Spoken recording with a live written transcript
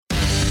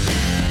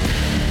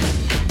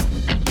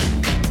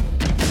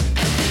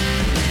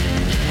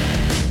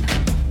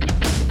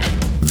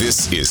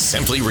This is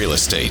Simply Real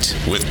Estate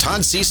with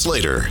Todd C.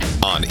 Slater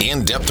on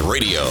In-Depth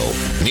Radio,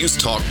 News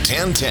Talk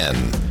 1010.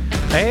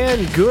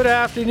 And good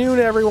afternoon,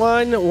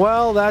 everyone.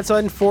 Well, that's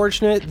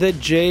unfortunate. The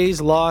Jays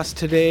lost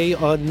today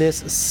on this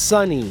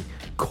sunny,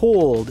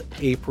 cold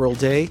April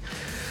day.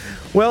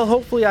 Well,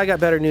 hopefully I got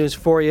better news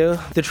for you.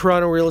 The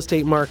Toronto real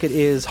estate market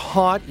is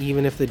hot,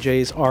 even if the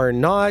Jays are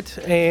not.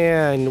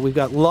 And we've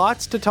got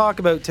lots to talk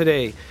about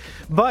today.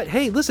 But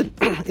hey, listen,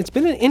 it's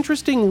been an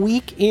interesting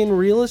week in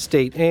real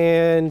estate.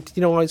 And,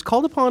 I was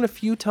called upon a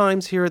few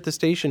times here at the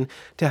station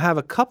to have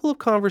a couple of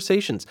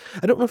conversations.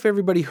 I don't know if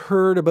everybody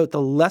heard about the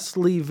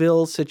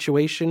Leslieville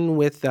situation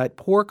with that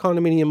poor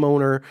condominium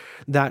owner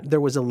that there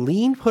was a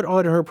lien put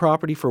on her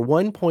property for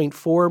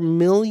 $1.4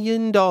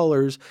 million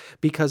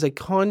because a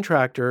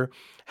contractor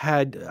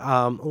had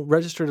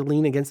registered a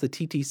lien against the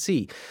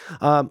TTC.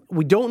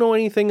 We don't know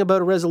anything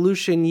about a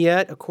resolution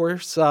yet. Of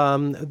course,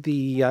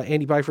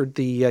 Andy Byford,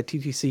 the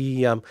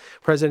TTC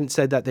president,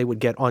 said that they would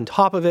get on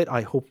top of it.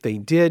 I hope they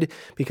did,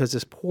 because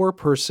this poor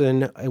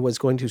person was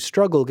going to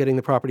struggle getting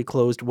the property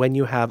closed when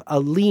you have a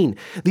lien.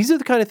 These are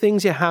the kind of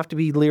things you have to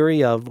be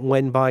leery of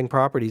when buying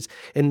properties.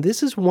 And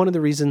this is one of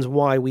the reasons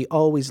why we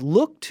always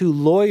look to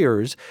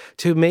lawyers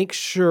to make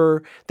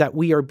sure that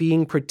we are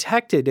being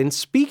protected. And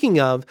speaking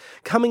of,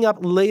 coming up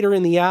later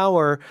in the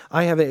hour,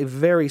 I have a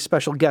very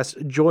special guest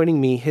joining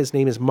me. His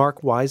name is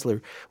Mark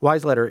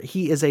Weisletter.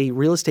 He is a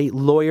real estate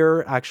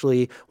lawyer,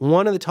 actually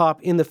one of the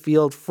top in the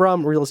field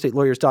from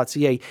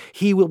realestatelawyers.ca.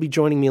 He will be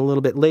joining me a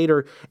little bit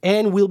later,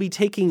 and we'll be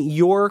taking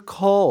your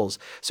calls.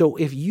 So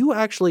if you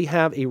actually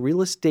have a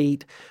real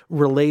estate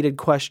related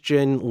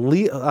question,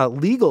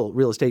 legal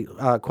real estate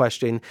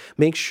question,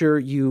 make sure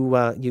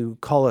you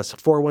call us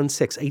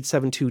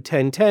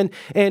 416-872-1010.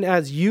 And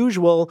as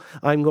usual,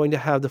 I'm going to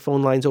have the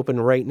phone lines open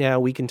right now.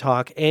 We can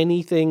talk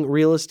anything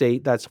real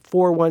estate. That's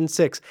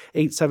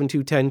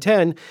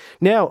 416-872-1010.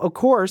 Now, of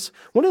course,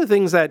 one of the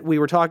things that we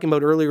were talking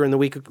about earlier in the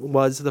week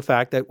was the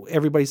fact that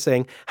everybody's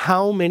saying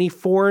how many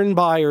foreign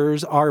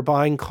buyers are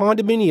buying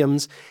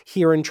condominiums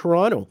here in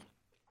Toronto.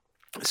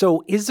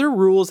 So is there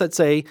rules that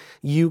say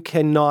you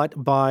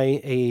cannot buy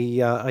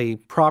a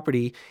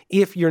property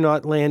if you're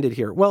not landed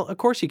here? Well, of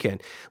course you can.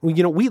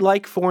 We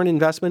like foreign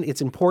investment.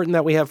 It's important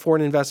that we have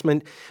foreign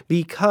investment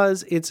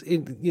because it's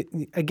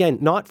again,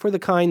 not for the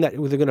kind that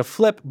they're going to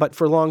flip, but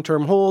for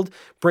long-term hold,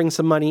 bring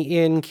some money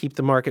in, keep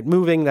the market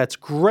moving. That's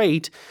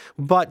great.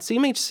 But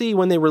CMHC,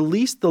 when they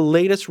released the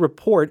latest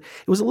report,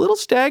 it was a little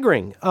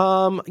staggering.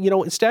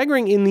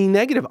 Staggering in the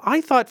negative.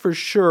 I thought for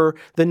sure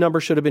the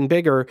number should have been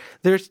bigger.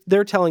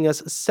 They're telling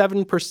us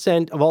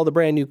 7% of all the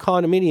brand new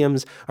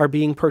condominiums are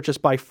being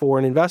purchased by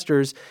foreign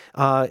investors.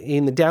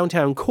 In the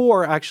downtown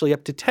core, actually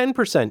up to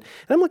 10%. And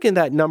I'm looking at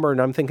that number and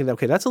I'm thinking,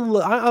 okay,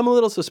 I'm a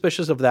little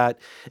suspicious of that.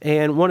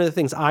 And one of the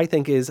things I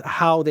think is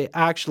how they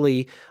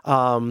actually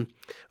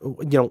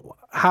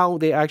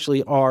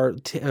are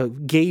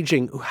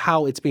gauging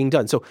how it's being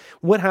done. So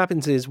what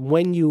happens is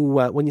when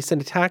you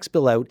send a tax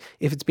bill out,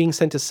 if it's being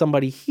sent to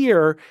somebody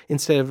here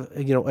instead of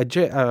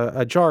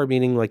a jar,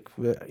 meaning like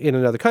in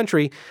another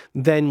country,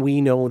 then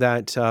we know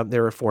that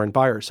they're a foreign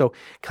buyer. So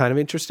kind of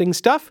interesting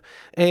stuff.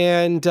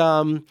 And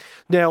now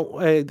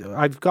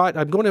I'm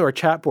going to our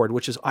chat board,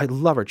 which is, I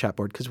love our chat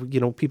board because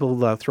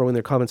people throw in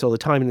their comments all the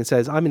time and it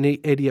says, I'm an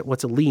idiot,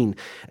 what's a lien?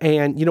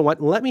 And you know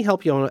what? Let me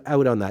help you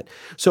out on that.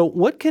 So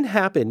what can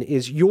happen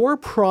is your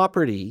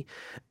property,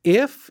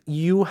 if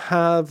you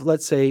have,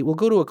 let's say, we'll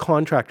go to a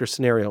contractor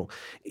scenario.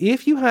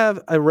 If you have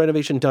a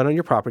renovation done on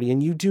your property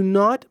and you do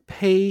not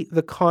pay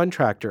the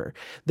contractor,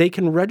 they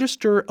can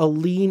register a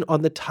lien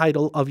on the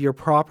title of your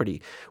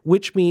property,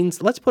 which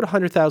means let's put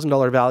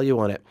 $100,000 value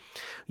on it.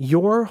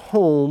 Your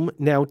home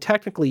now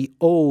technically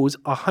owes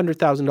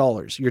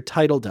 $100,000. Your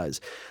title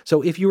does.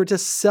 So if you were to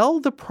sell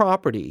the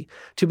property,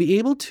 to be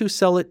able to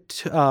sell it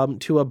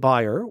to a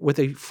buyer with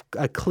a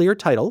clear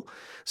title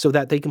so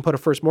that they can put a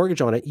first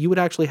mortgage on it, you would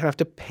actually have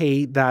to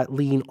pay that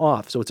lien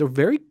off. So it's a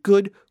very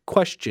good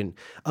question.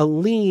 A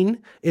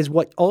lien is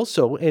what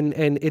also,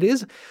 and it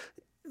is,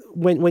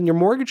 when your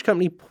mortgage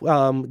company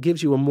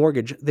gives you a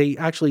mortgage, they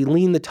actually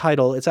lien the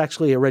title. It's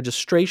actually a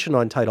registration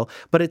on title,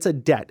 but it's a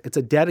debt. It's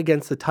a debt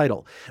against the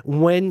title.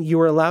 When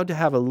you're allowed to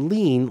have a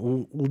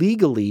lien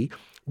legally,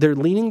 they're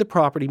liening the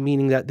property,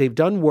 meaning that they've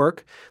done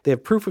work, they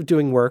have proof of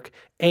doing work,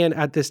 and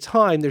at this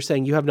time, they're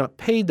saying you have not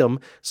paid them,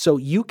 so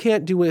you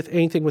can't do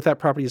anything with that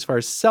property as far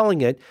as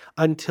selling it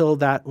until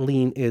that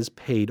lien is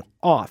paid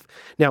off.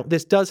 Now,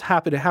 this does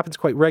happen. It happens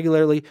quite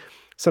regularly.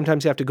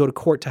 Sometimes you have to go to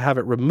court to have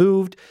it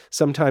removed.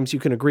 Sometimes you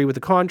can agree with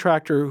the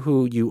contractor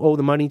who you owe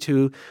the money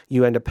to.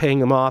 You end up paying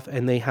them off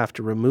and they have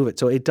to remove it.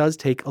 So it does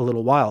take a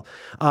little while.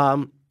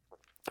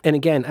 And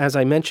again, as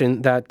I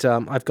mentioned, that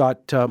I've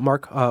got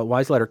Mark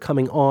Weisletter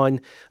coming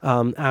on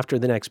after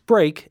the next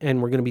break,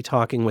 and we're going to be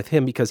talking with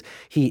him because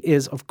he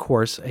is, of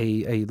course,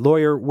 a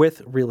lawyer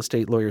with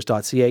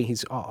realestatelawyers.ca.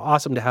 He's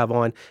awesome to have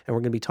on, and we're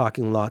going to be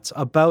talking lots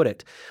about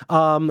it.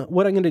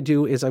 What I'm going to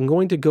do is I'm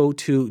going to go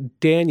to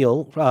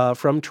Daniel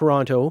from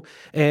Toronto,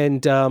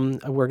 and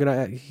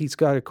he's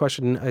got a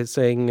question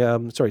saying,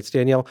 it's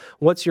Danielle,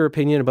 what's your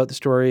opinion about the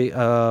story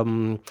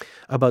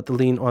about the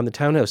lien on the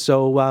townhouse?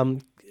 So,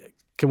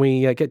 can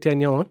we get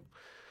Danielle on?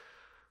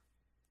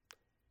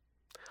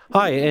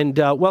 Hi, and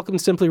welcome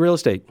to Simply Real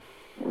Estate.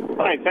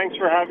 Hi, thanks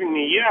for having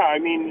me. Yeah, I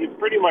mean, you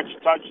pretty much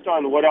touched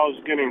on what I was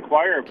going to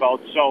inquire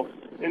about. So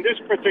in this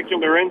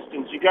particular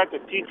instance, you got the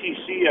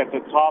TTC at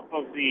the top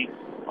of the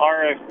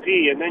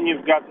RFP, and then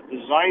you've got the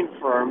design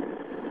firm,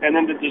 and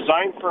then the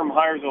design firm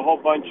hires a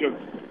whole bunch of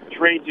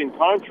trades and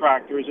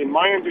contractors. And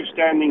my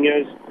understanding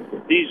is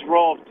these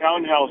row of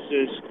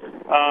townhouses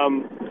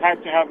had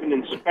to have an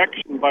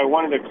inspection by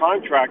one of the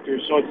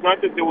contractors. So it's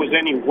not that there was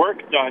any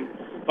work done,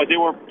 but they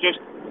were just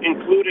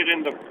included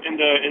in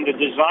the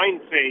design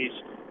phase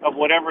of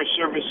whatever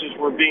services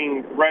were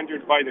being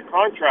rendered by the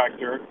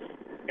contractor.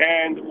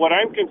 And what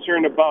I'm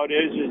concerned about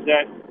is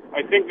that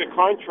I think the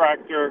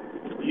contractor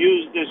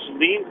used this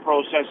lien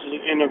process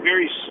in a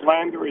very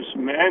slanderous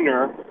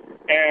manner,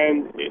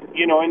 and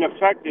in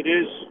effect, it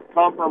is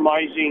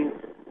compromising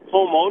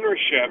home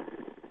ownership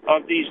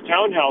of these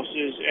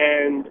townhouses,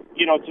 and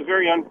it's a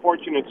very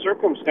unfortunate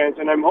circumstance,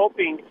 and I'm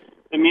hoping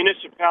the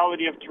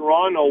municipality of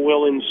Toronto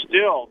will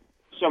instill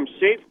some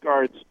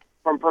safeguards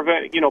from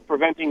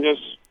preventing this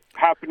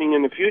happening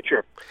in the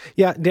future.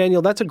 Yeah,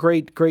 Daniel, that's a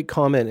great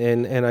comment,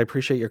 and I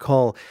appreciate your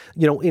call.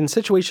 In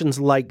situations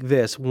like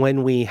this,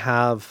 when we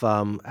have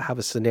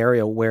a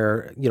scenario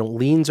where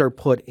liens are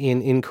put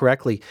in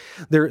incorrectly,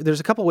 there's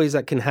a couple ways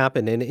that can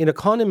happen. And in a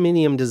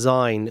condominium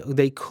design,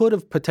 they could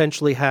have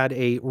potentially had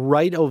a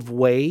right of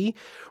way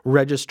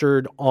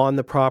registered on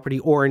the property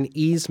or an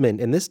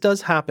easement, and this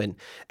does happen.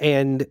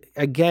 And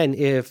again,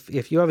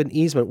 if you have an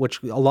easement,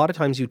 which a lot of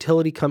times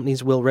utility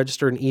companies will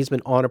register an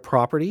easement on a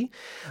property,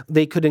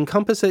 they could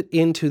encompass it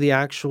into the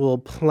actual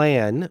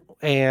plan.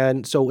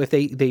 And so if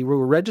they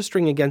were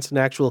registering against an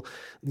actual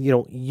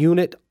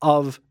unit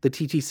of the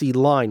TTC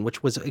line,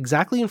 which was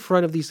exactly in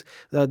front of these,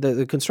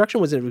 the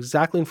construction was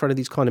exactly in front of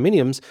these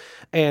condominiums,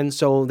 and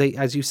so they,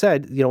 as you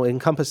said,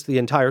 encompassed the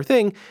entire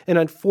thing. And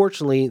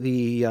unfortunately,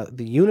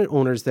 the unit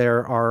owners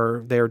there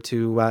are there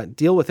to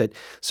deal with it.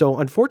 So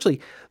unfortunately,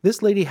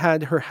 this lady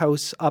had her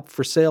house up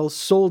for sale,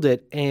 sold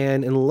it,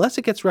 and unless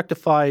it gets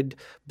rectified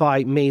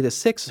by May the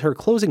 6th, her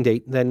closing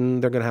date,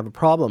 then they're going to have a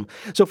problem.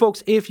 So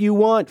folks, if you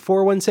want,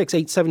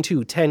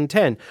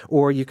 416-872-1010,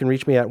 or you can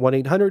reach me at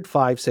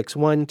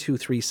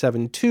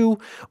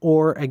 1-800-561-2372,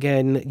 or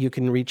again, you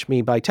can reach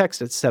me by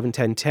text at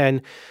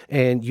 71010,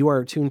 and you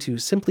are tuned to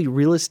Simply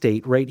Real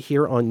Estate right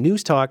here on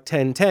News Talk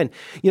 1010.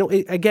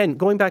 Again,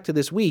 going back to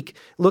this week,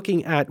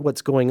 looking at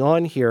what's going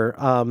on here,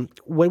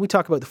 when we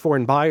talk about the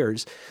foreign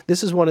buyers,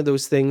 this is one of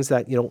those things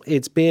that,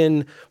 it's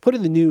been put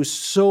in the news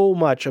so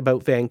much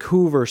about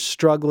Vancouver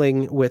struggling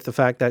with the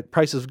fact that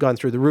prices have gone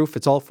through the roof.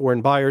 It's all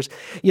foreign buyers.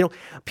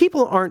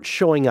 People aren't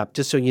showing up,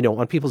 just so you know,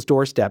 on people's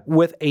doorstep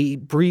with a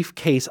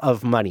briefcase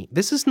of money.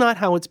 This is not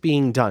how it's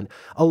being done.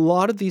 A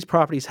lot of these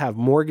properties have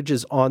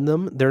mortgages on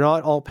them. They're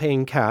not all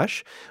paying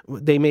cash.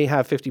 They may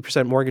have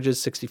 50%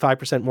 mortgages,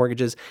 65%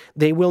 mortgages.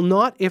 They will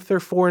not, if they're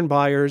foreign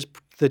buyers,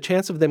 the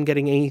chance of them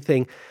getting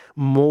anything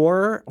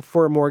more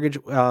for a mortgage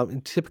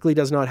typically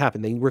does not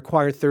happen. They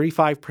require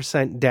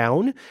 35%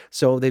 down,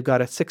 so they've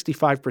got a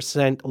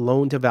 65%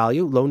 loan to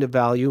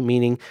value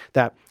meaning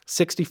that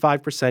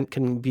 65%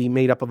 can be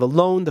made up of a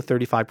loan, the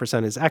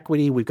 35% is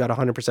equity. We've got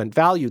 100%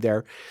 value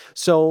there.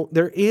 So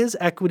there is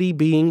equity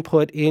being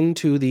put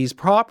into these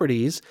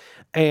properties,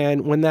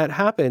 and when that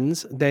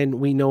happens, then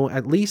we know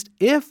at least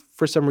if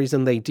for some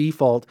reason they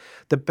default,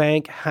 the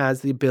bank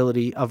has the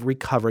ability of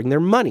recovering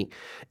their money.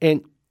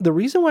 And the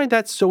reason why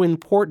that's so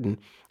important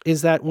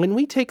is that when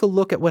we take a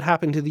look at what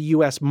happened to the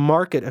U.S.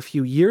 market a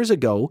few years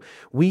ago,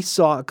 we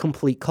saw a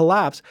complete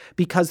collapse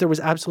because there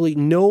was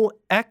absolutely no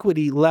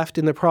equity left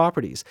in the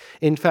properties.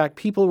 In fact,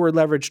 people were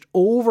leveraged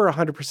over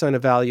 100%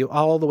 of value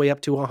all the way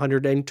up to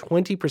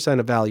 120%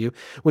 of value,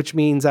 which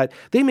means that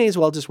they may as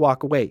well just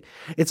walk away.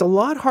 It's a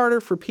lot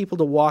harder for people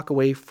to walk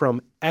away from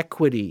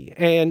equity.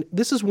 And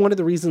this is one of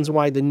the reasons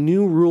why the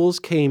new rules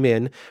came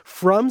in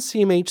from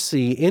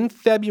CMHC in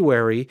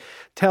February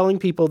telling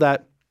people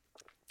that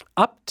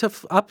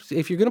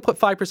if you're going to put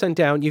 5%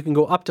 down, you can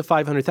go up to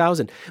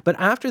 500,000. But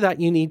after that,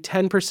 you need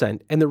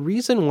 10%. And the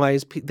reason why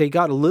is they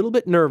got a little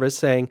bit nervous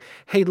saying,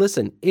 hey,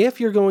 listen,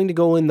 if you're going to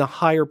go in the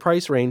higher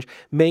price range,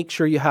 make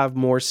sure you have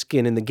more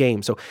skin in the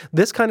game. So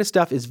this kind of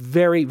stuff is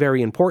very,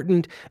 very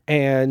important.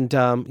 And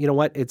you know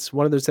what? It's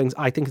one of those things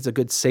I think it's a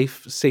good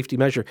safety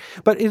measure.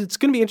 But it's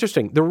going to be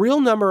interesting. The real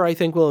number, I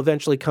think, will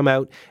eventually come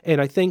out. And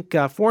I think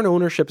foreign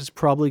ownership is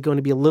probably going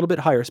to be a little bit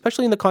higher,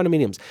 especially in the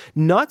condominiums.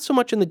 Not so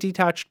much in the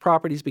detached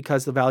properties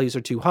because the values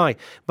are too high.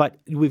 But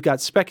we've got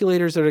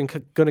speculators that are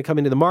going to come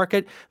into the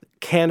market.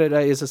 Canada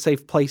is a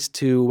safe place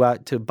to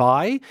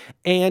buy,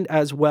 and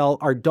as well,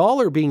 our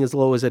dollar being as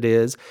low as it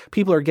is,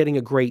 people are getting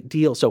a great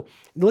deal. So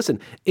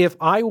listen, if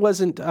I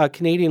wasn't a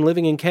Canadian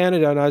living in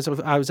Canada and I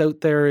was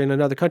out there in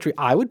another country,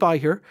 I would buy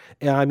here.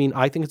 I mean,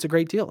 I think it's a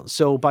great deal.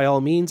 So by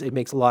all means, it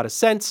makes a lot of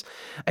sense.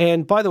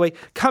 And by the way,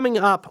 coming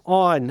up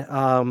on,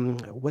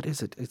 what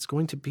is it? It's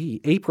going to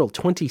be April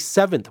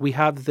 27th. We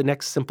have the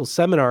next Simple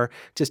seminar.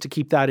 Just to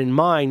keep that in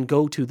mind,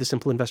 go to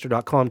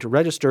thesimpleinvestor.com to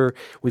register.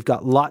 We've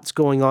got lots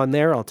going on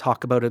there. I'll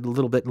talk about it a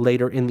little bit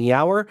later in the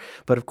hour.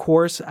 But of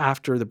course,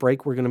 after the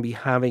break, we're going to be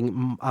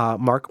having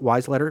Mark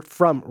Weisletter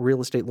from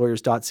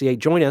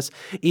realestatelawyers.ca join us.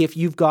 If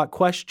you've got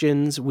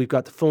questions, we've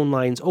got the phone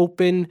lines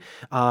open.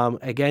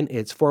 Again,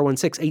 it's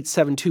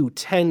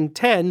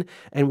 416-872-1010,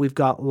 and we've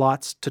got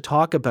lots to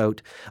talk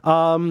about.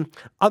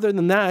 Other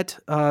than that,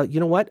 you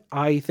know what?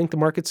 I think the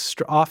market's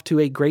off to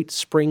a great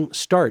spring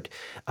start.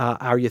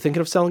 Are you thinking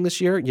of selling this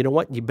year? You know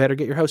what? You better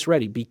get your house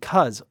ready,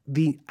 because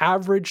the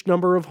average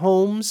number of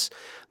homes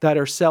that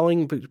are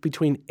selling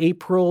between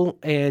April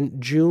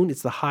and June,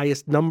 it's the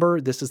highest number.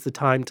 This is the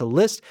time to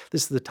list.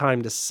 This is the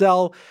time to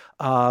sell.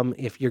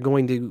 If you're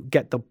going to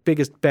get the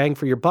biggest bang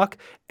for your buck,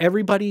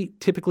 everybody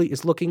typically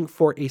is looking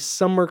for a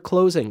summer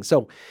closing.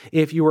 So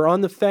if you were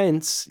on the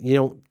fence,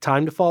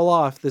 time to fall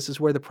off. This is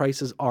where the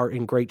prices are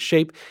in great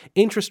shape.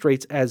 Interest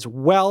rates as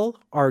well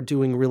are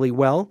doing really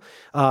well.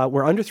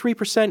 We're under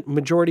 3%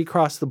 majority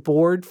across the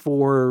board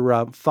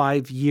for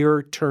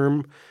 5-year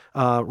term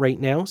right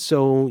now.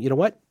 So you know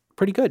what?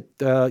 Pretty good.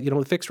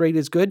 The fixed rate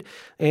is good,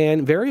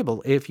 and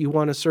variable, if you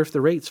want to surf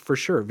the rates, for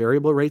sure.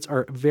 Variable rates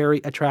are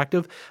very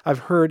attractive. I've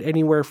heard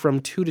anywhere from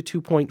 2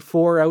 to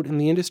 2.4 out in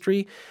the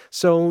industry.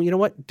 So you know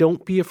what?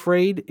 Don't be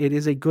afraid. It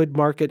is a good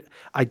market.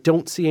 I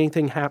don't see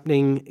anything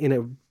happening in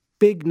a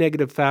big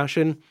negative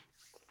fashion.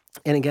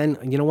 And again,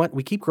 you know what?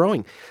 We keep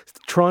growing.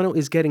 Toronto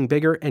is getting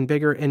bigger and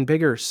bigger and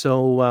bigger.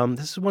 So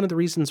this is one of the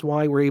reasons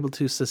why we're able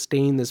to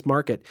sustain this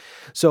market.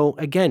 So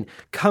again,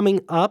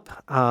 coming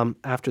up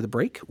after the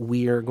break,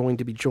 we are going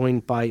to be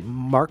joined by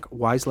Mark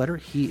Weisletter.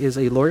 He is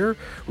a lawyer,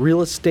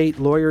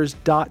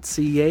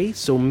 realestatelawyers.ca.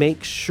 So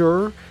make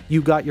sure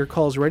you got your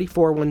calls ready,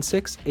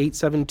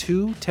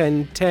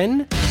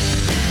 416-872-1010.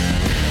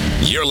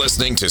 You're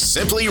listening to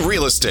Simply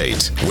Real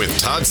Estate with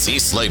Todd C.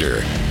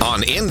 Slater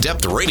on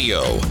In-Depth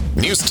Radio,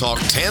 News Talk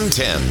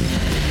 1010.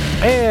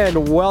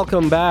 And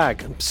welcome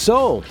back.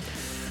 So,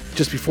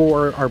 just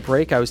before our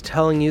break, I was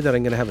telling you that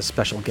I'm going to have a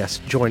special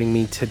guest joining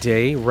me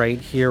today, right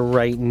here,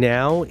 right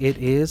now. It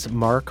is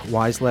Mark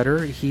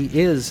Weisletter. He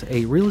is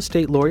a real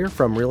estate lawyer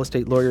from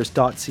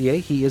realestatelawyers.ca.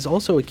 He is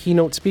also a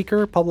keynote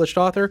speaker, published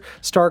author,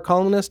 star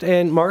columnist.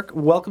 And Mark,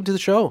 welcome to the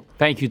show.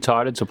 Thank you,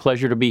 Todd. It's a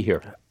pleasure to be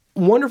here.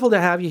 Wonderful to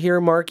have you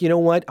here, Mark. You know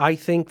what? I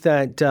think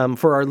that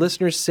for our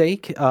listeners'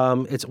 sake,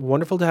 it's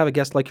wonderful to have a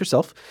guest like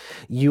yourself.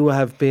 You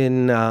have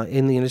been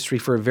in the industry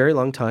for a very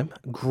long time.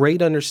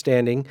 Great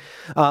understanding.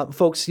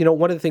 Folks,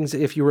 one of the things,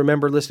 if you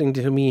remember listening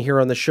to me here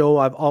on the show,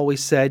 I've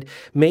always said,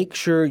 make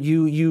sure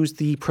you use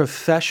the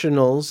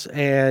professionals.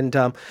 And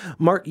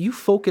Mark, you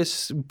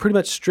focus pretty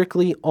much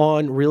strictly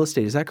on real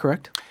estate. Is that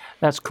correct?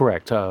 That's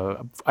correct.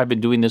 I've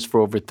been doing this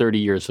for over 30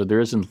 years, so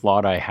there isn't a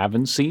lot I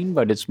haven't seen,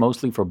 but it's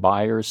mostly for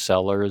buyers,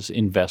 sellers,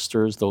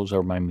 investors. Those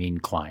are my main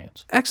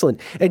clients. Excellent.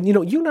 And,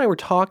 you and I were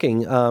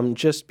talking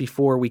just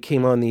before we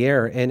came on the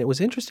air, and it was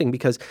interesting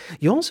because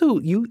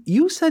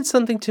you said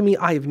something to me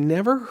I've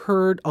never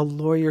heard a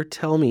lawyer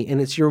tell me, and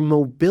it's your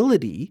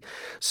mobility.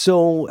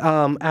 So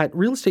at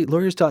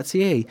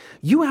realestatelawyers.ca,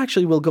 you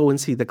actually will go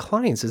and see the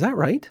clients. Is that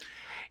right?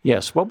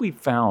 Yes. What we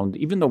found,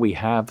 even though we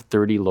have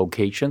 30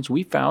 locations,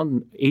 we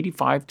found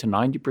 85 to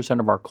 90%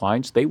 of our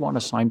clients, they want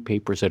to sign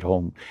papers at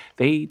home.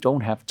 They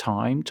don't have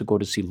time to go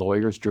to see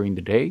lawyers during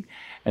the day.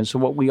 And so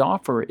what we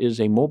offer is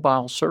a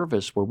mobile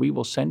service where we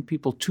will send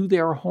people to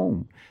their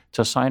home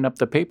to sign up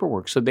the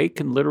paperwork so they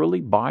can literally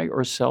buy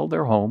or sell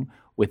their home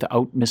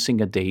without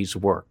missing a day's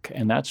work.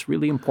 And that's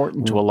really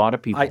important to a lot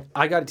of people.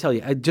 I got to tell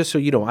you, just so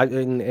you know, I've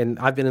been in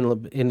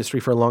the industry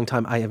for a long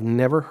time. I have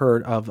never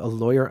heard of a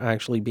lawyer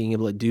actually being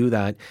able to do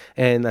that.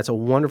 And that's a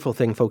wonderful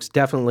thing, folks.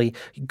 Definitely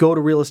go to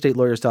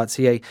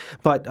realestatelawyers.ca.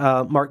 But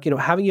Mark,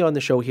 having you on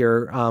the show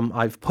here,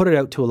 I've put it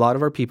out to a lot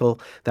of our people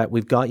that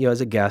we've got you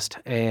as a guest.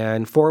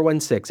 And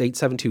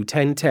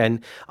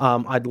 416-872-1010.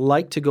 I'd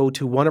like to go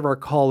to one of our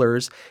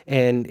callers,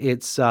 and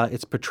it's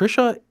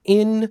Patricia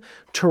in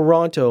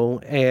Toronto,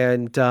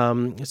 and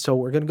so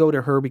we're going to go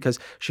to her because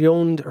she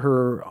owned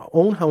her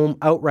own home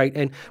outright.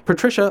 And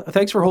Patricia,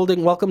 thanks for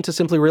holding. Welcome to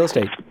Simply Real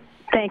Estate.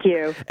 Thank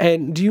you.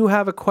 And do you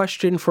have a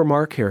question for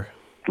Mark here?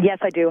 Yes,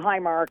 I do. Hi,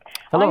 Mark.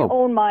 Hello. I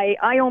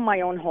own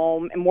my own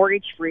home,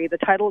 mortgage-free. The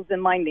title is in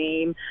my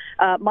name.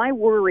 My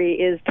worry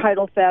is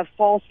title theft,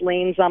 false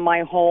liens on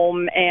my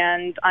home,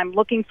 and I'm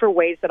looking for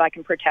ways that I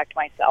can protect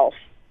myself.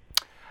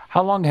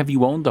 How long have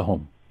you owned the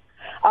home?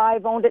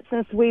 I've owned it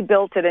since we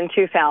built it in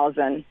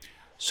 2000.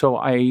 So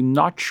I'm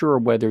not sure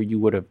whether you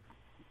would have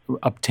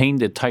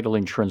obtained a title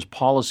insurance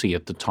policy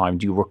at the time.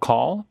 Do you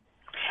recall?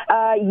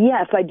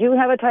 Yes, I do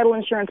have a title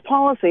insurance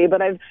policy,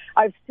 but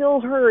I've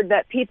still heard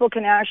that people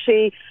can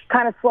actually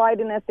kind of slide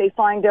in if they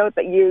find out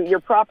that your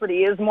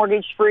property is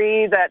mortgage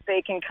free, that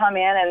they can come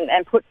in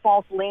and put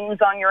false liens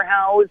on your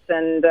house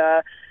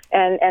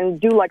and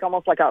do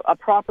almost like a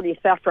property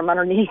theft from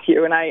underneath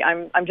you. And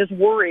I'm just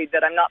worried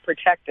that I'm not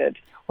protected.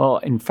 Well,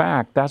 in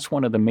fact, that's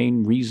one of the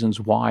main reasons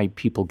why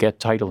people get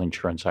title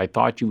insurance. I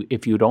thought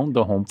if you'd owned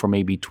the home for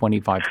maybe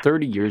 25,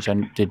 30 years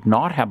and did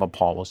not have a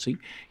policy,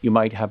 you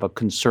might have a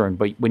concern.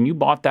 But when you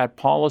bought that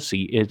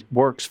policy, it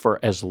works for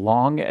as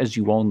long as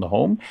you own the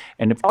home.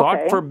 And if, God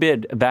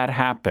forbid, that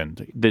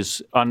happened,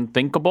 this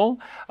unthinkable,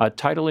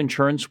 title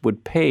insurance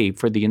would pay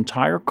for the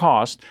entire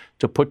cost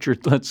to put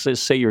let's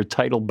just say, your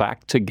title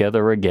back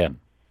together again.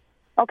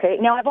 Okay.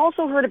 Now, I've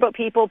also heard about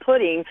people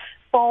putting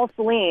false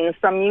liens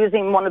from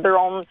using one of their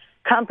own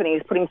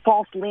companies, putting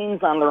false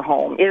liens on their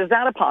home. Is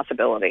that a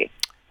possibility?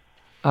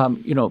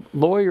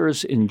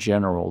 Lawyers in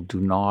general do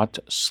not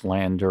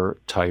slander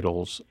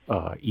titles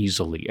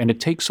easily. And it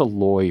takes a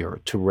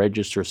lawyer to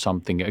register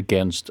something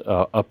against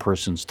a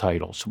person's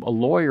title. So a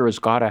lawyer has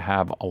got to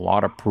have a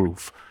lot of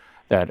proof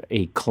that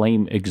a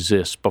claim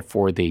exists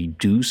before they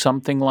do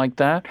something like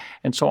that.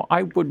 And so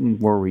I wouldn't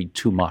worry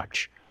too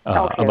much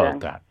about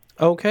that.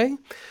 Okay.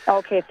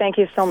 Okay, thank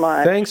you so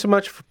much. Thanks so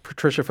much,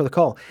 Patricia, for the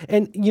call.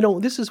 And,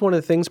 this is one of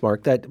the things,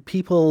 Mark, that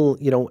people,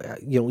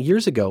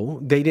 years ago,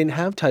 they didn't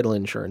have title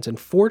insurance. And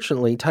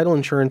fortunately, title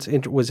insurance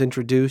was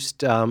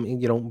introduced,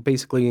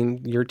 basically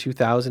in year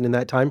 2000 in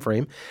that time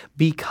frame.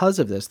 Because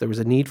of this, there was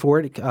a need for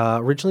it.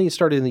 Originally, it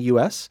started in the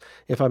U.S.,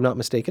 if I'm not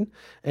mistaken.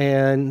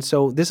 And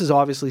so this is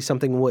obviously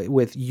something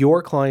with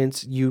your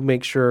clients, you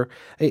make sure.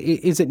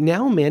 Is it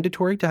now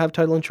mandatory to have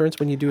title insurance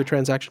when you do a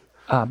transaction?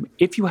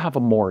 If you have a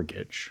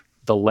mortgage,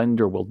 the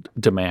lender will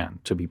demand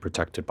to be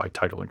protected by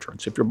title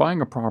insurance. If you're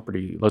buying a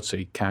property, let's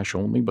say cash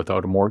only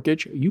without a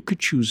mortgage, you could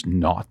choose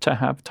not to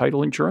have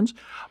title insurance.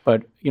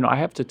 But, I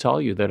have to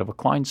tell you that if a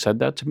client said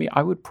that to me,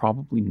 I would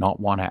probably not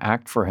want to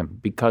act for him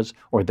because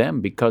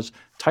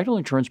title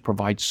insurance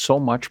provides so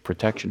much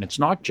protection. It's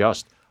not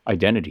just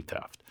identity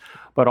theft.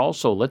 But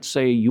also, let's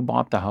say you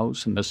bought the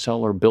house and the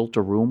seller built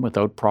a room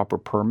without proper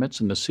permits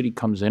and the city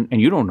comes in and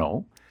you don't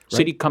know.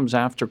 City comes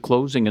after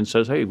closing and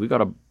says, hey, we got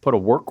to put a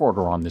work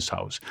order on this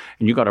house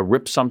and you got to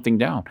rip something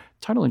down.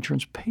 Title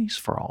insurance pays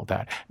for all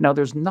that. Now,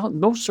 there's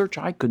no search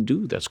I could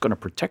do that's going to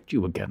protect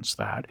you against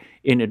that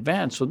in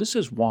advance. So this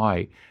is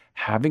why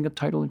having a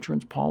title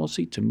insurance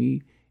policy, to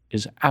me,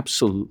 is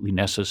absolutely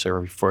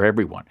necessary for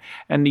everyone.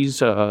 And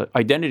these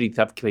identity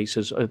theft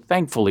cases,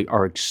 thankfully,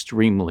 are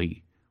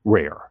extremely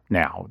rare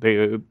now.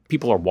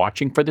 People are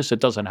watching for this.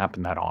 It doesn't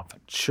happen that often.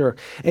 Sure.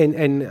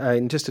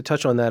 And just to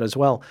touch on that as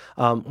well,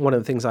 one of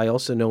the things I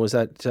also know is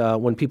that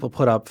when people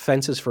put up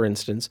fences, for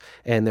instance,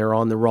 and they're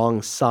on the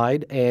wrong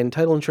side, and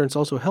title insurance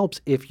also helps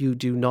if you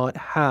do not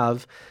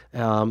have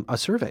a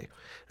survey.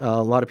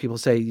 A lot of people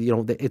say,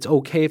 it's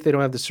okay if they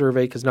don't have the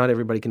survey because not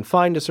everybody can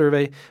find a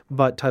survey,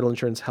 but title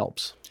insurance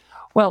helps.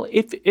 Well,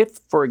 if,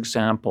 for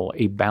example,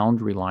 a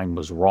boundary line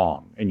was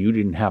wrong and you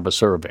didn't have a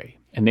survey,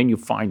 and then you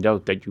find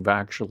out that you've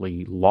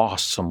actually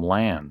lost some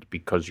land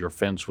because your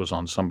fence was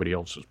on somebody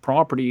else's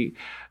property,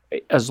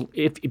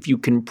 if you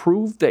can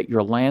prove that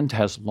your land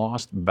has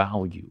lost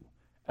value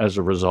as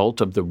a result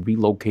of the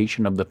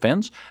relocation of the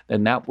fence,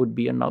 then that would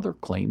be another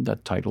claim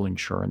that title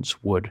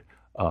insurance would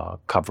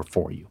cover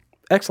for you.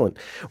 Excellent.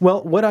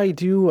 Well, what I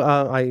do,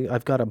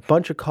 I've got a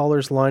bunch of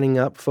callers lining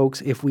up,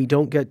 folks. If we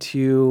don't get to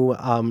you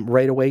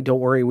right away, don't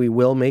worry, we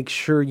will. Make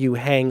sure you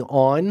hang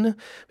on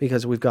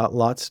because we've got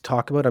lots to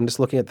talk about. I'm just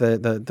looking at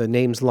the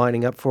names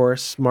lining up for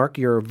us. Mark,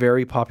 you're a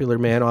very popular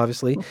man,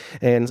 obviously,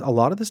 and a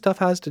lot of the stuff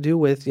has to do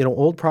with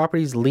old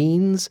properties,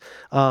 liens,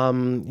 a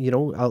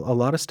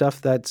lot of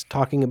stuff that's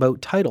talking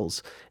about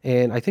titles,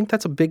 and I think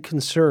that's a big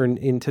concern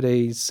in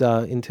today's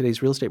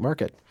real estate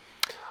market.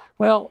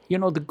 Well,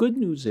 the good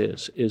news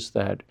is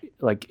that,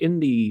 like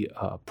in the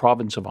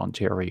province of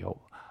Ontario,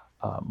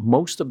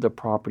 most of the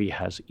property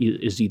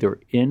is either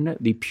in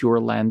the pure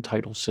land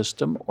title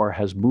system or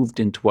has moved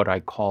into what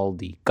I call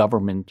the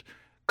government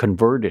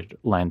converted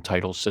land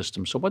title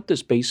system. So what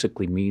this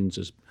basically means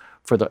is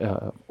for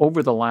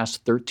over the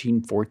last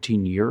 13,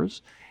 14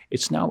 years,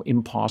 it's now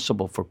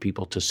impossible for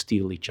people to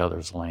steal each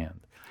other's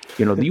land.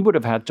 You would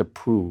have had to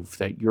prove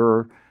that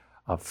your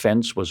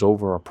fence was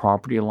over a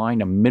property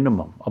line, a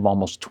minimum of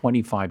almost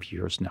 25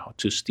 years now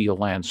to steal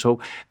land. So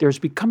there's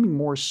becoming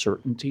more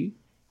certainty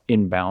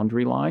in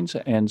boundary lines.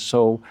 And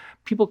so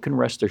people can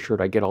rest assured.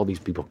 I get all these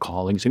people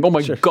calling saying, oh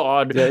my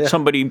God,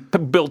 somebody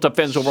built a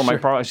fence over my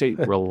property. I say,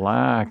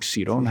 relax,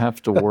 you don't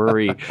have to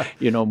worry.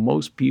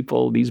 Most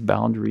people, these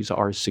boundaries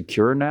are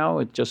secure now.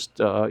 It just,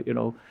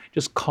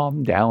 just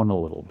calm down a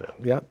little bit.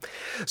 Yeah.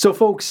 So,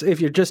 folks,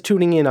 if you're just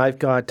tuning in, I've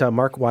got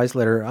Mark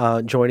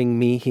Weisletter joining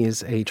me. He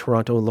is a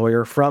Toronto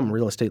lawyer from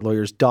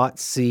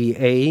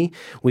realestatelawyers.ca.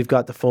 We've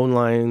got the phone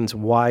lines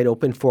wide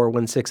open,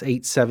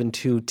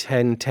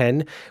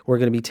 416-872-1010. We're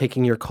going to be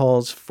taking your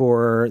calls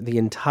for the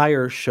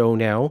entire show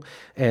now,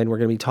 and we're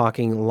going to be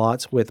talking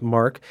lots with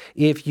Mark.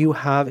 If you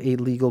have a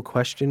legal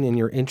question and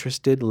you're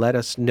interested, let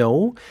us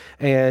know.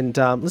 And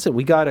listen,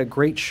 we got a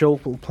great show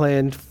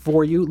planned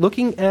for you.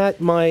 Looking at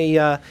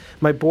my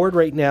my board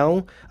right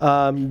now,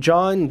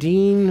 John,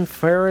 Dean,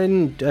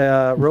 Farron,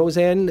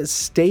 Roseanne,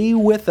 stay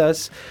with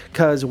us,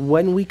 because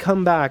when we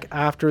come back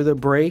after the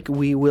break,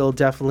 we will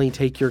definitely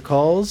take your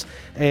calls.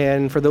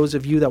 And for those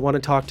of you that want to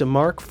talk to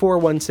Mark,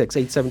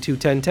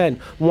 416-872-1010,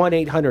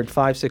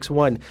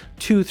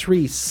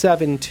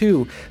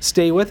 1-800-561-2372.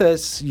 Stay with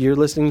us. You're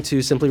listening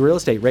to Simply Real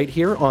Estate right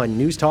here on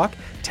News Talk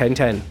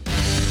 1010.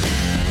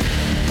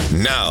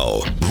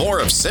 Now, more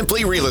of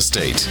Simply Real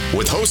Estate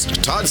with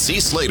host Todd C.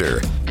 Slater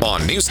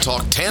on News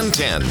Talk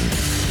 1010.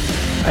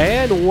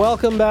 And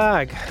welcome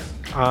back.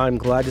 I'm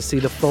glad to see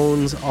the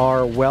phones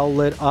are well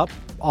lit up.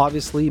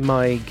 Obviously,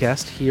 my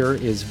guest here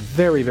is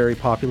very, very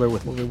popular.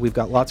 We've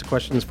got lots of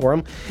questions for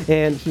him,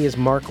 and he is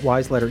Mark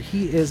Weisletter.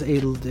 He is a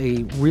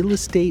real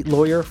estate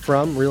lawyer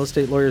from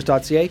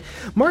realestatelawyers.ca.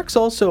 Mark's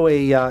also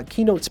a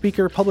keynote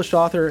speaker, published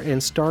author,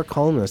 and star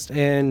columnist.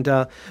 And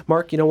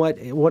Mark, you know what?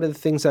 One of the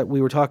things that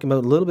we were talking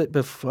about a little bit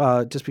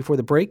just before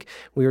the break,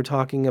 we were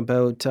talking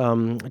about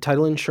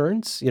title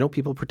insurance,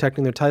 people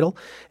protecting their title.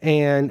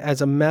 And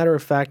as a matter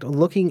of fact,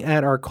 looking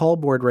at our call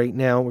board right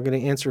now, we're going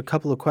to answer a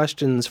couple of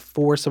questions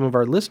for some of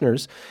our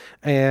listeners,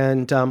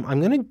 and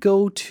I'm going to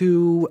go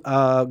to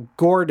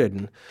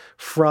Gordon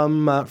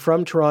from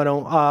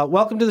Toronto.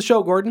 Welcome to the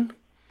show, Gordon.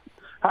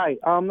 Hi,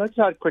 let's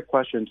have a quick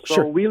question. So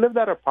Sure. We lived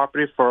at our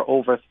property for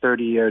over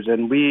 30 years,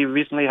 and we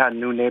recently had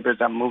new neighbors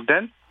that moved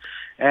in.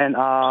 And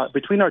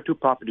between our two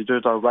properties,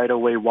 there's a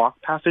right-of-way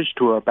walk passage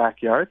to our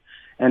backyard,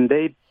 and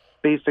they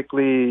built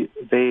the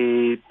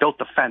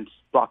fence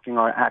blocking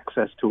our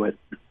access to it.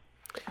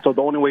 So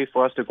the only way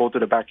for us to go to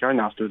the backyard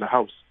now is through the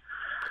house.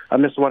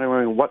 I'm just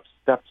wondering, what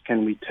steps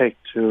can we take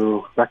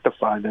to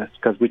rectify this?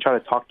 Because we try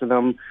to talk to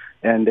them,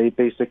 and they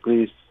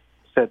basically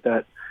said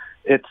that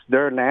it's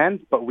their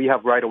land, but we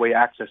have right-of-way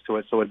access to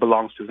it, so it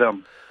belongs to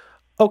them.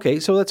 Okay,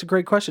 so that's a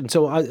great question.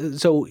 So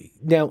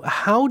now,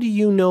 how do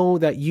you know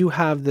that you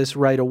have this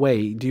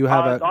right-of-way? Do you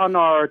have It's on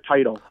our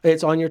title.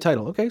 It's on your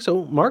title. Okay,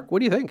 so Mark,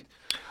 what do you think?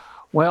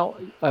 Well,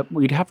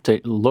 we'd have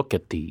to look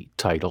at the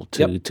title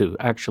to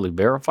actually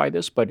verify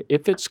this. But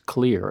if it's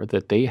clear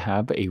that they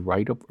have a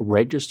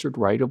registered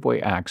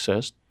right-of-way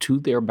access to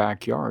their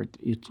backyard,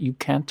 you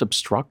can't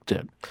obstruct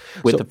it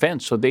with the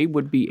fence. So they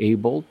would be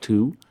able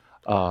to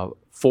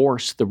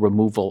force the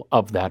removal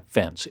of that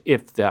fence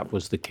if that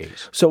was the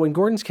case. So in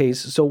Gordon's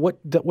case, so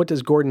what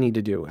does Gordon need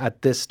to do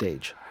at this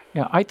stage?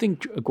 Yeah, I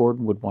think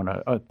Gordon would want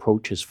to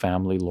approach his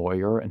family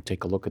lawyer and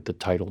take a look at the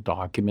title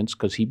documents,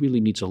 because he really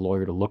needs a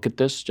lawyer to look at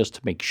this just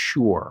to make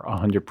sure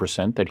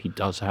 100% that he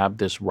does have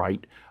this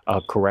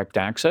correct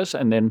access.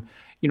 And then,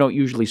 it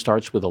usually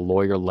starts with a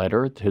lawyer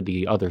letter to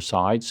the other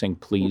side saying,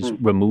 please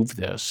remove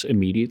this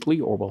immediately,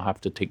 or we'll have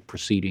to take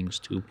proceedings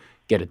to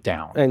get it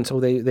down. And so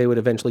they would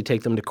eventually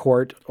take them to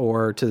court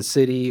or to the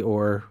city,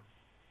 or...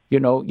 You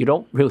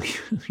don't really,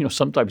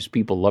 sometimes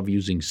people love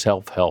using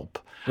self-help.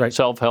 Right.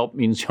 Self-help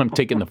means I'm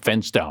taking the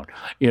fence down,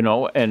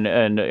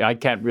 and I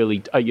can't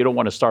really, you don't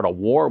want to start a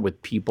war with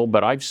people,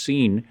 but I've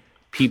seen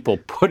people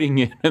putting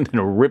in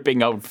and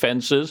ripping out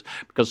fences,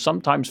 because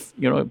sometimes,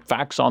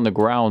 facts on the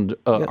ground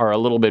are a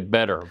little bit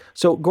better.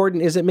 So,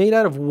 Gordon, is it made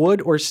out of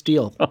wood or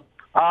steel?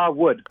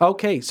 Wood.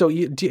 Okay, so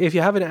if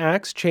you have an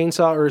axe,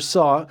 chainsaw, or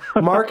saw,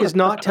 Mark is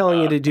not telling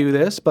you to do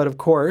this, but of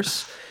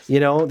course,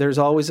 there's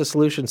always a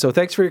solution. So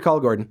thanks for your call,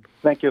 Gordon.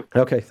 Thank you.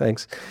 Okay,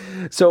 thanks.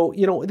 So,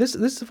 this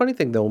is a funny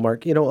thing, though,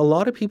 Mark. A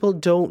lot of people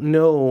don't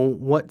know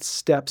what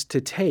steps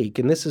to take.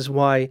 And this is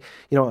why,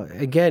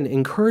 again,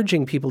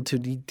 encouraging people to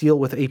deal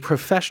with a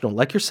professional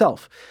like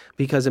yourself,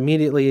 because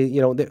immediately,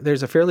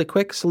 there's a fairly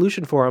quick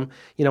solution for them.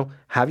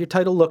 Have your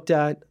title looked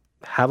at,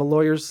 have a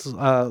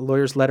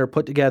lawyer's letter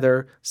put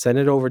together, send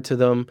it over to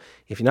them.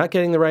 If you're not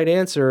getting the right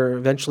answer,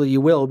 eventually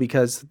you will,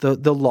 because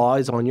the law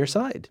is on your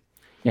side.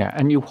 Yeah,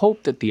 and you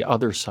hope that the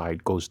other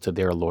side goes to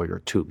their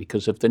lawyer too,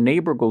 because if the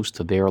neighbor goes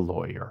to their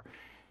lawyer,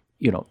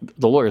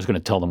 the lawyer is going to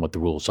tell them what the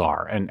rules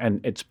are.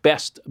 And it's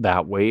best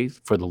that way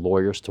for the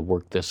lawyers to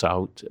work this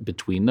out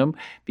between them,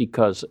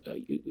 because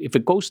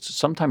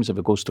sometimes if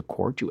it goes to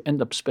court, you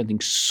end up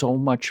spending so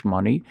much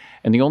money.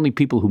 And the only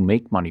people who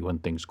make money when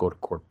things go to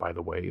court, by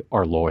the way,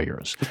 are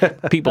lawyers.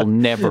 People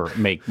never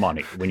make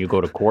money when you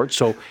go to court.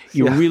 So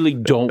you really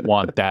don't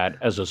want that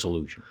as a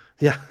solution.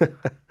 Yeah.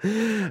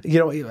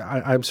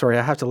 I'm sorry,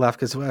 I have to laugh,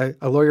 because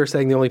a lawyer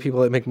saying the only people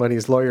that make money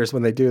is lawyers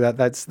when they do that.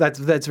 That's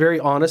very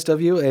honest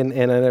of you,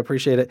 and I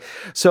appreciate it.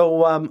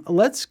 So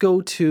let's go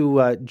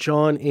to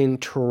John in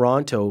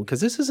Toronto, because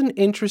this is an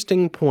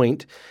interesting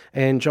point.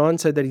 And John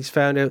said that he's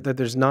found out that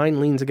there's 9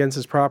 liens against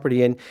his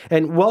property. And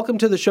welcome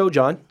to the show,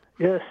 John.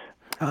 Yes.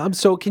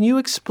 So can you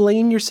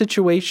explain your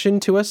situation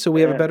to us so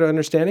we have a better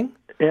understanding?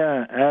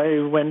 Yeah,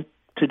 I went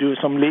to do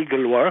some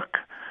legal work.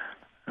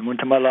 I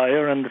went to my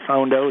lawyer and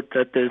found out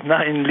that there's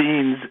 9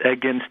 liens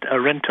against a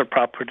renter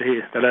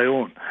property that I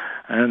own,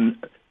 and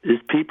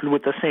there's people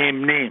with the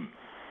same name.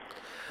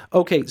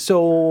 Okay,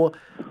 so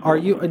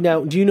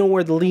do you know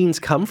where the liens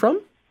come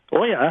from?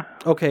 Oh, yeah.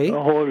 Okay.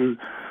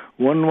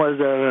 One was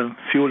a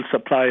fuel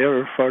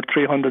supplier for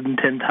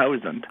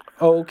 $310,000.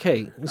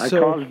 Okay. I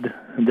called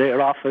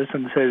their office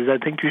and says, I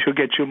think you should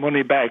get your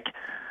money back.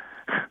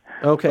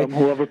 Okay. From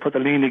whoever put the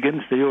lien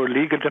against it, your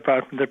legal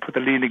department that put the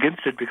lien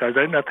against it, because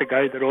I'm not the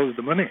guy that owes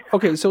the money.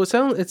 Okay, so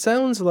it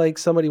sounds like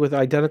somebody with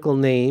identical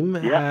name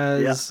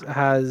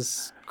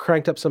has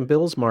cranked up some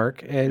bills,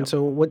 Mark. And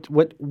so what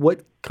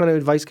kind of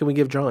advice can we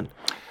give John?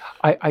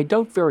 I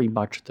doubt very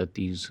much that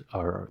these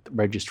are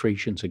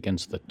registrations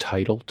against the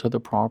title to the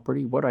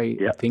property. What I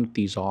think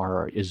these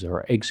are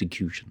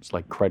executions,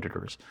 like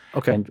creditors.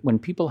 Okay. And when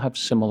people have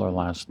similar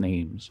last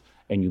names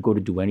and you go to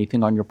do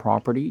anything on your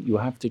property, you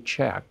have to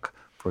check,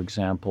 for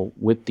example,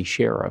 with the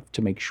sheriff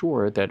to make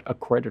sure that a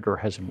creditor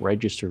hasn't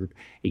registered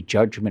a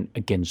judgment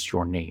against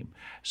your name.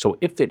 So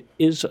if it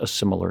is a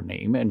similar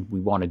name and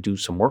we want to do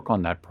some work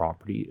on that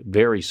property,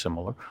 very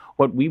similar,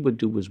 what we would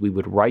do is we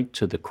would write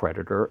to the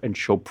creditor and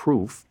show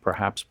proof,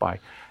 perhaps by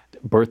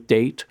birth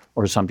date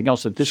or something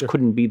else, that this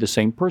couldn't be the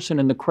same person,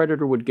 and the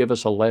creditor would give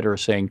us a letter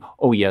saying,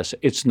 oh yes,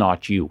 it's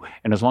not you.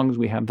 And as long as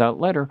we have that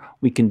letter,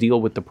 we can deal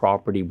with the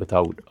property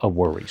without a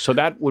worry. So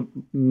that would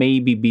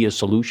maybe be a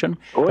solution.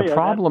 The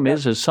problem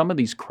is some of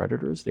these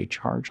creditors, they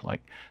charge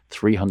like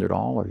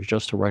 $300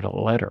 just to write a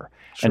letter.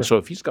 And so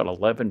if he's got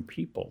 11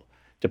 people,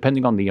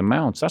 depending on the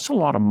amounts, that's a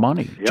lot of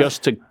money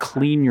just to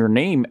clean your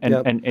name,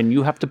 and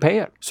you have to pay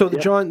it. So,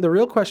 John, the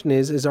real question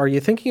is are you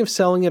thinking of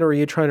selling it, or are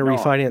you trying to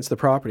refinance the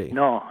property?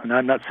 No,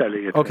 I'm not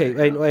selling it.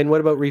 Okay, and what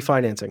about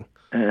refinancing?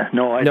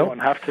 No, I don't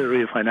have to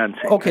refinance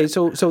it. Okay,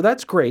 so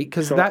that's great,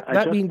 because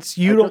that means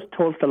you don't... I just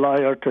told the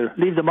lawyer to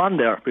leave them on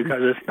there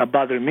because it's not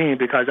bothering me,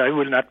 because I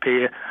will not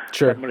pay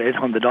 $700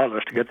 or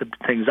 $800 to get the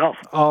things off.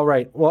 All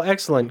right. Well,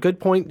 excellent. Good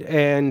point,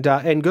 and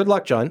good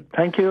luck, John.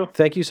 Thank you.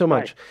 Thank you so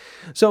much. Bye.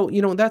 So,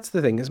 that's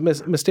the thing, is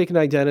mistaken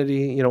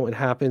identity, it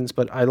happens,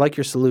 but I like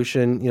your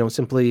solution,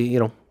 simply,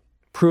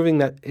 proving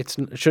that it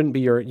shouldn't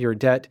be your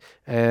debt,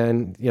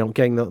 and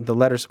getting the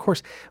letters. Of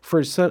course, for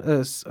a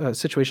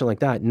situation like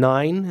that,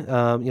 9,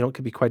 it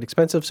could be quite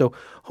expensive. So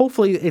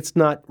hopefully it's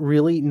not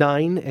really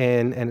 9,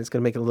 and it's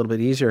going to make it a little bit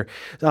easier.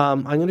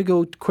 I'm going to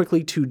go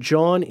quickly to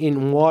John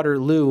in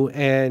Waterloo,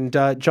 and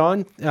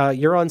John,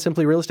 you're on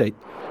Simply Real Estate.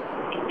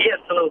 Yes,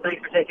 hello.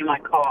 Thanks for taking my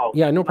call.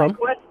 Yeah, no problem.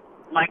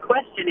 My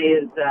question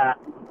is,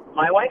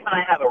 my wife and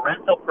I have a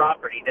rental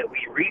property that we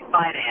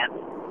refinanced.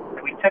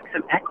 We took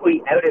some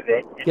equity out of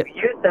it, and we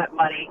used that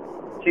money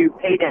to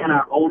pay down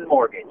our own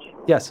mortgage.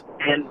 Yes.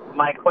 And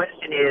my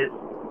question is,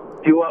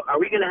 are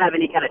we going to have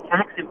any kind of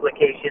tax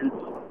implications,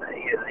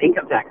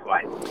 income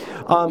tax-wise?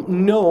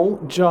 No,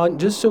 John,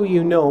 just so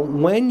you know,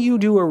 when you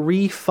do a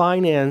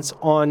refinance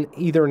on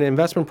either an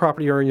investment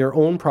property or your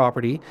own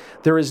property,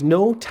 there is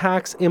no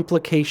tax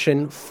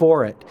implication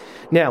for it.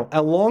 Now,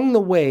 along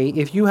the way,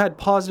 if you had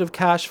positive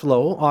cash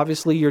flow,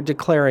 obviously you're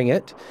declaring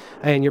it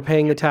and you're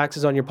paying the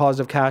taxes on your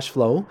positive cash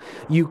flow.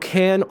 You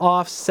can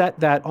offset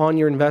that on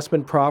your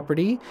investment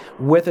property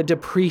with a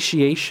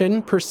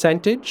depreciation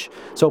percentage.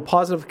 So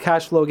positive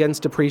cash flow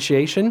against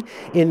depreciation.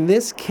 In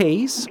this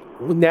case,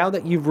 now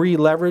that you've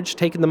re-leveraged,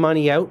 taken the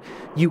money out,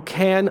 you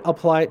can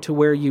apply it to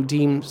where you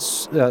deem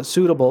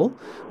suitable,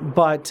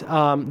 but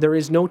there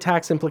is no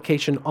tax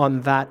implication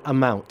on that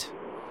amount.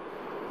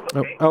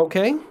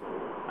 Okay?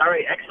 All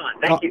right,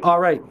 excellent. Thank you. All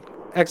right.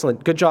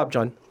 Excellent. Good job,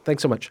 John.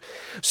 Thanks so much.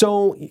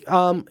 So,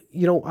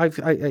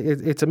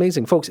 it's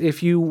amazing. Folks,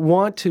 if you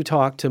want to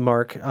talk to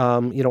Mark,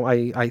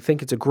 I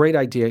think it's a great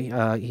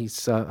idea.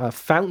 He's a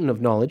fountain of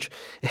knowledge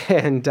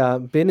and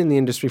been in the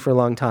industry for a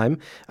long time.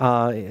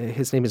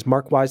 His name is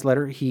Mark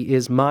Weisletter. He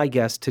is my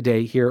guest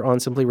today here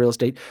on Simply Real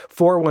Estate,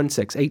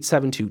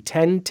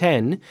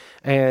 416-872-1010.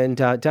 And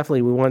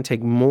definitely we want to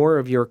take more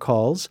of your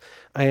calls.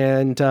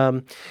 And,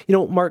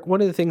 Mark,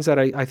 one of the things that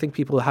I think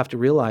people have to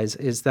realize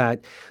is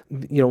that,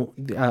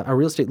 a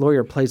real estate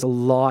lawyer plays a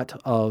lot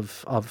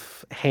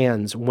of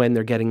hands when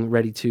they're getting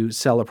ready to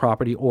sell a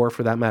property, or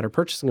for that matter,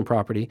 purchasing a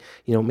property,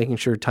 making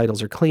sure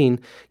titles are clean,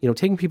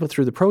 taking people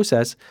through the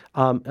process.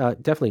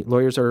 Definitely,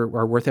 lawyers are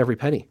worth every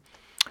penny.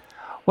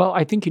 Well,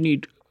 I think you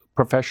need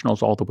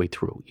professionals all the way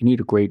through. You need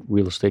a great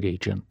real estate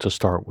agent to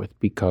start with,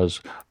 because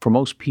for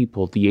most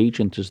people, the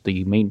agent is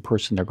the main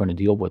person they're going to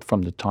deal with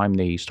from the time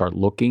they start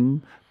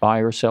looking, buy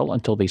or sell,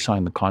 until they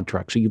sign the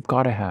contract. So you've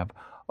got to have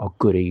a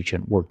good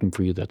agent working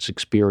for you that's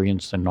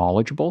experienced and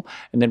knowledgeable.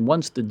 And then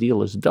once the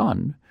deal is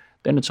done,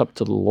 then it's up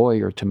to the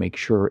lawyer to make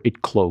sure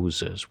it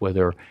closes,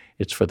 whether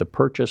it's for the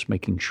purchase,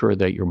 making sure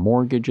that your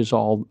mortgage is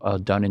all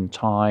done in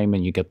time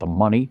and you get the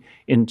money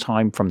in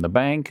time from the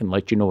bank and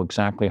let you know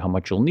exactly how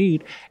much you'll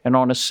need. And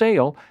on a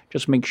sale,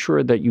 just make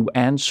sure that you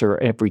answer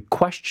every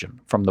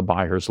question from the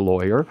buyer's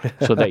lawyer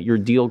so that your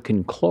deal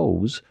can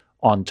close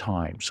on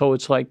time. So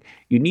it's like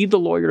you need the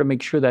lawyer to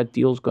make sure that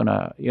deal's going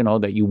to,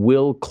 that you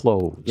will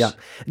close.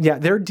 Yeah,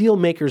 they're deal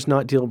makers,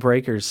 not deal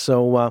breakers.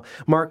 So,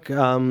 Mark,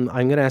 I'm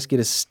going to ask you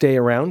to stay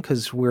around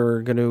because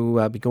we're going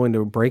to be going to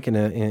a break in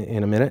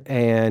a minute.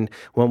 And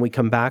when we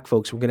come back,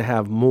 folks, we're going to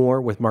have more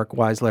with Mark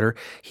Weisletter.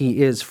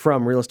 He is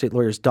from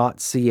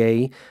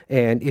realestateLawyers.ca.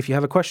 And if you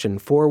have a question,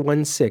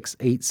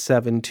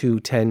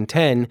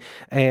 416-872-1010.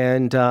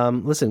 And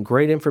listen,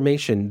 great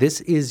information.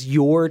 This is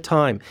your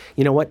time.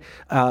 You know what?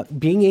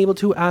 Being able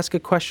to ask a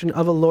question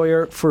of a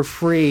lawyer for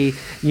free,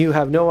 you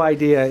have no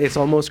idea. It's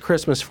almost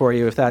Christmas for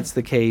you if that's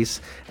the case.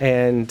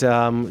 And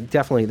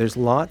definitely, there's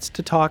lots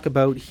to talk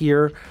about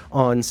here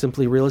on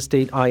Simply Real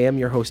Estate. I am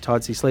your host,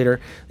 Todd C. Slater.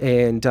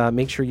 And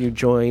make sure you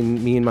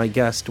join me and my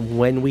guest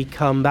when we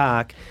come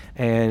back.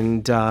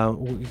 And we're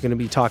going to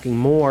be talking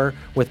more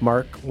with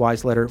Mark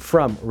Weisletter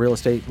from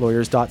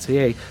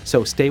realestateLawyers.ca.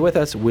 So stay with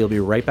us. We'll be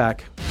right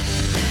back.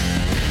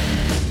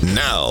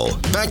 Now,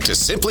 back to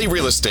Simply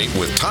Real Estate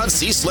with Todd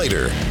C.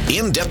 Slater.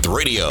 In-depth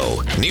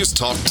radio. News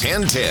Talk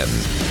 1010.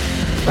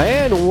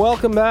 And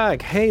welcome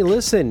back. Hey,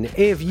 listen,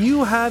 if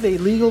you have a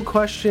legal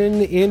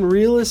question in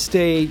real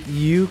estate,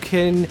 you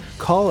can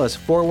call us,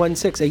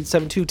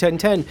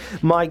 416-872-1010.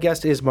 My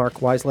guest is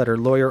Mark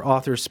Weisletter, lawyer,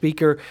 author,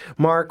 speaker.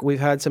 Mark, we've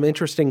had some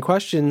interesting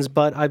questions,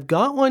 but I've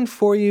got one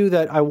for you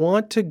that I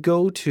want to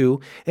go to,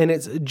 and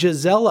it's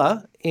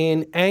Gisela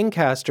in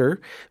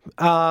Ancaster.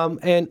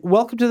 And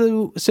welcome to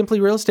the Simply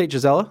Real Estate,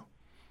 Gisela.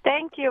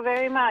 Thank you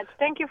very much.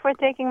 Thank you for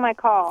taking my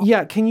call.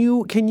 Yeah, can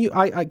you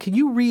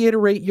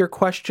reiterate your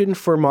question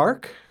for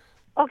Mark?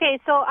 Okay,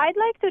 so I'd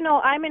like to know,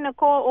 I'm in a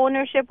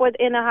co-ownership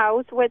within a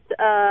house with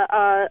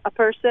a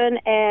person,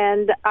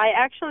 and I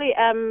actually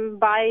am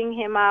buying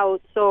him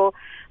out. So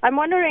I'm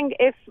wondering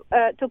if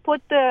to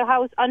put the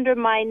house under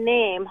my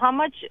name, how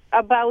much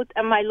about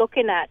am I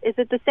looking at? Is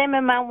it the same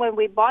amount when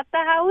we bought the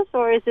house,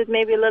 or is it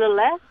maybe a little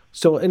less?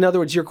 So in other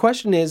words, your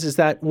question is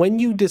that when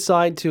you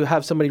decide to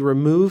have somebody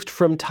removed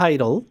from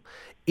title,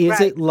 is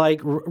Right. it like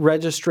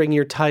registering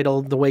your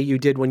title the way you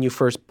did when you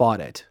first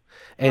bought it?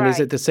 And is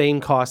Right. it the same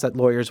cost that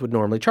lawyers would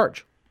normally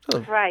charge?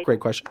 So, Right.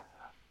 Great question.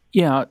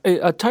 Yeah,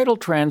 a title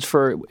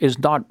transfer is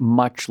not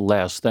much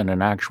less than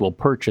an actual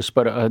purchase,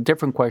 but a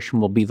different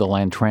question will be the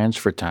land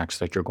transfer tax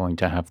that you're going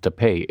to have to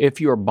pay. If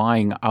you're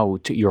buying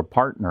out your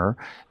partner,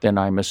 then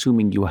I'm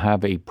assuming you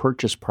have a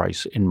purchase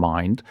price in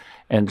mind.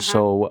 And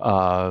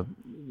so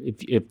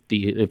if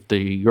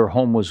your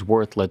home was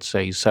worth, let's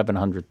say,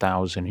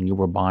 $700,000 and you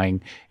were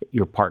buying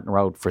your partner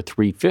out for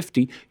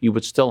 $350,000, you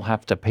would still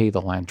have to pay the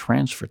land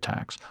transfer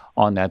tax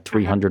on that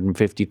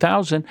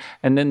 $350,000,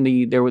 and then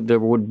there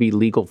would be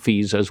legal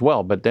fees as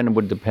well. But then it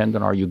would depend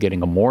on, are you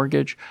getting a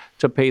mortgage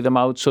to pay them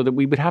out? So that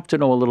we would have to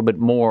know a little bit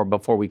more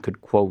before we could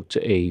quote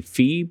a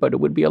fee, but it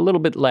would be a little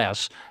bit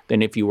less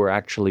than if you were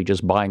actually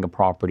just buying a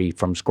property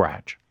from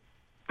scratch.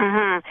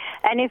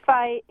 And if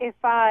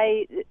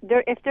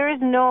there is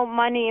no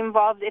money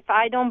involved, if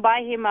I don't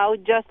buy him out,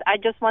 I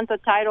just want the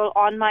title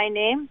on my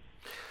name.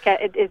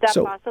 Is that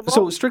possible?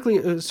 So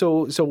strictly,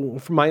 so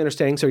from my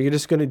understanding, so you're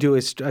just going to do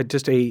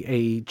just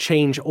a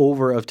change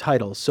over of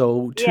title.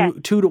 So Yes.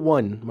 2 to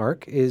 1,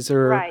 Mark. Is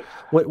there? Right.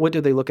 What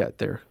do they look at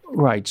there?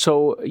 Right.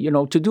 So,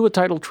 to do a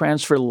title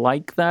transfer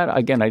like that,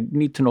 again, I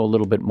need to know a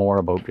little bit more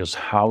about just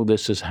how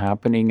this is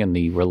happening and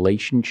the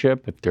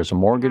relationship, if there's a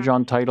mortgage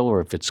on title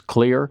or if it's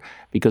clear.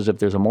 Because if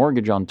there's a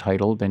mortgage on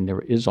title, then there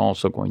is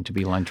also going to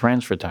be land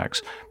transfer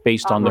tax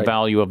based on the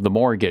value of the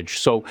mortgage.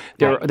 So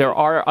there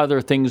are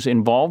other things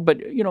involved, but,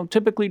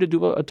 typically to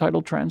do a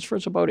title transfer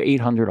is about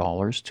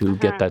 $800 to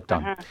get that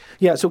done.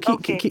 Yeah, so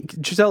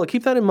Gisela,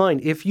 keep that in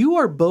mind. If you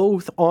are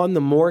both on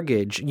the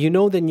mortgage,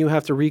 then you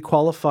have to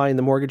requalify and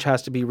the mortgage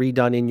has to be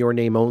redone in your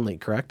name only,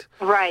 correct?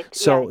 Right.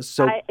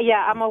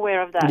 I'm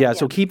aware of that. Yeah,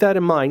 so keep that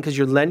in mind because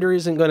your lender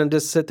isn't going to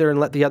just sit there and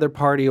let the other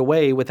party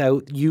away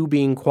without you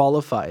being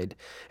qualified.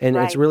 And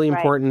it's really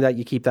important that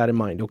you keep that in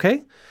mind,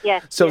 okay?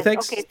 Yes. So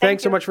yes.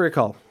 thanks so much for your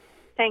call.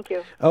 Thank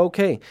you.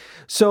 Okay.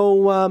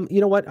 So,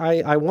 you know what?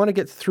 I want to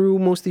get through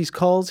most of these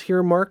calls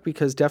here, Mark,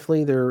 because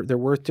definitely they're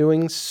worth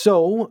doing.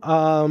 So,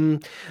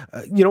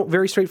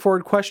 very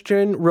straightforward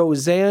question.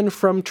 Roseanne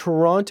from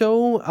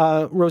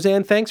Toronto.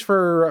 Roseanne, thanks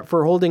for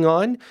holding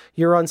on.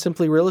 You're on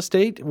Simply Real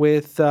Estate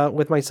with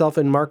myself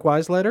and Mark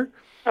Weisletter.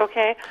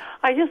 Okay.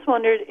 I just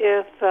wondered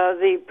if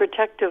the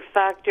protective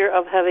factor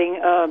of having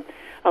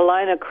a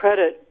line of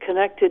credit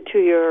connected to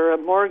your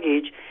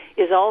mortgage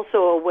is also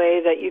a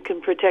way that you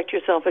can protect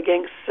yourself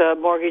against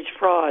mortgage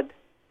fraud.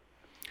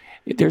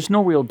 There's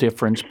no real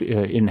difference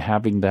in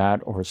having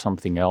that or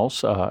something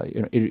else.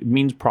 It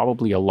means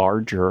probably a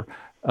larger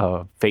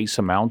face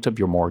amount of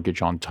your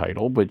mortgage on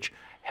title, which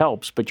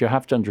helps. But you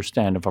have to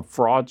understand, if a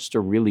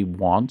fraudster really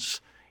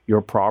wants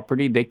your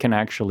property, they can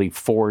actually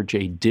forge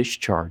a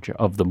discharge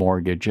of the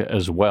mortgage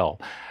as well.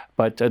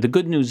 But the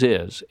good news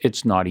is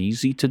it's not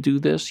easy to do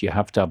this. You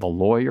have to have a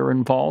lawyer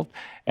involved.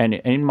 And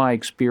in my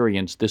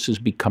experience, this is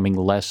becoming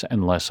less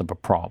and less of a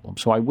problem.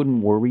 So I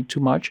wouldn't worry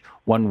too much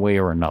one way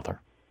or another.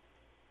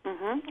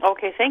 Mm-hmm.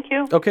 Okay, thank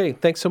you. Okay,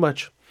 thanks so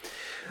much.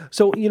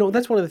 So,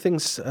 that's one of the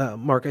things,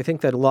 Mark, I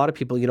think that a lot of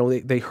people,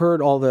 they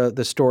heard all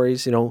the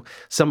stories,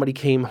 somebody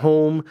came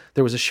home,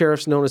 there was a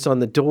sheriff's notice on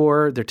the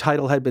door, their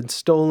title had been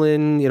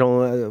stolen,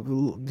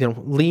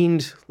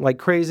 leaned like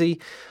crazy.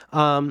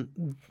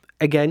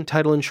 Again,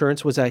 title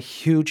insurance was a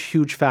huge,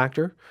 huge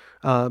factor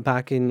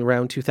back in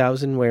around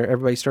 2000 where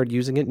everybody started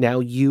using it. Now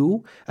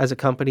you, as a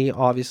company,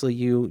 obviously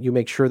you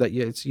make sure that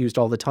it's used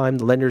all the time.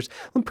 The lenders,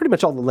 pretty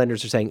much all the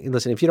lenders are saying,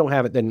 listen, if you don't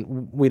have it,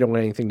 then we don't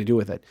want anything to do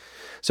with it.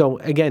 So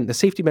again, the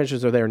safety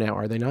measures are there now,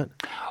 are they not?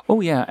 Oh,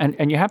 yeah.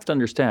 And you have to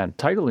understand,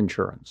 title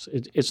insurance,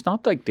 it's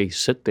not like they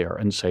sit there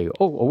and say,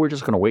 we're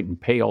just going to wait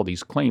and pay all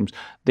these claims.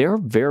 They're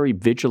very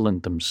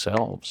vigilant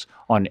themselves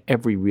on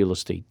every real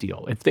estate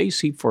deal. If they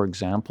see, for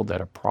example, that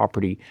a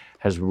property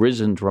has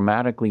risen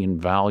dramatically in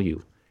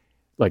value,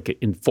 like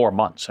in 4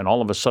 months, and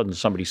all of a sudden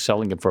somebody's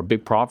selling it for a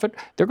big profit,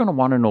 they're going to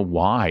want to know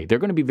why. They're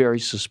going to be very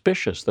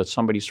suspicious that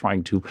somebody's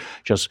trying to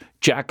just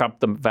jack up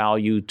the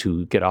value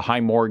to get a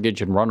high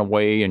mortgage and run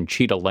away and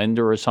cheat a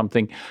lender or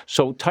something.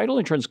 So title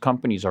insurance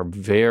companies are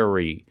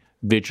very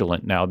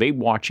vigilant now. They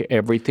watch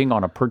everything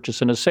on a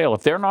purchase and a sale.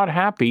 If they're not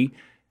happy,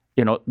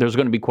 there's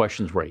going to be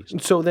questions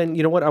raised. So then,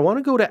 you know what? I want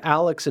to go to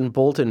Alex in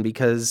Bolton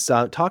because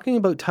talking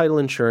about title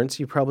insurance,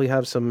 you probably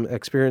have some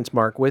experience,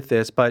 Mark, with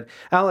this. But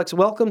Alex,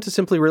 welcome to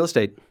Simply Real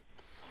Estate.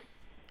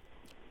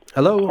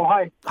 Hello. Oh,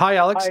 hi. Hi,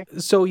 Alex. Hi.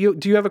 So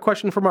do you have a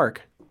question for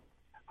Mark?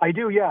 I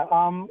do, yeah.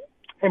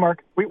 Hey,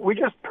 Mark. We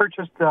just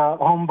purchased a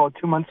home about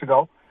 2 months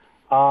ago.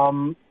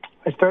 I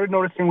started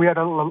noticing we had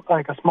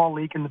a small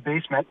leak in the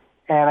basement,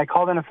 and I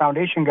called in a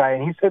foundation guy,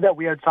 and he said that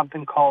we had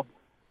something called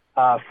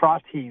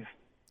frost heave.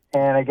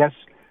 And I guess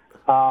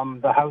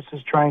the house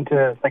is trying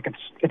to,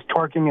 it's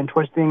torquing and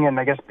twisting, and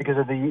I guess because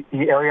of the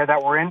area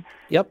that we're in.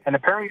 Yep. And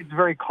apparently it's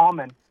very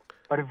common,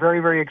 but it's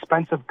very, very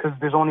expensive because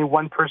there's only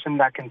one person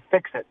that can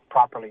fix it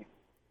properly.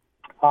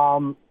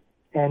 And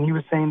he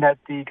was saying that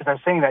because I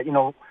was saying that,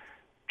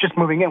 just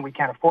moving in, we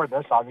can't afford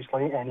this,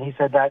 obviously. And he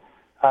said that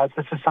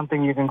this is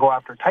something you can go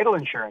after title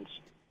insurance.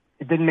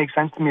 It didn't make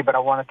sense to me, but I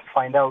wanted to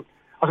find out.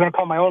 I was going to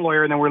call my own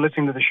lawyer, and then we're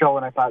listening to the show,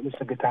 and I thought this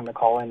is a good time to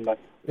call in. But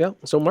yeah.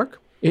 So,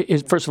 Mark?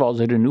 First of all, is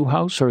it a new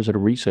house or is it a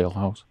resale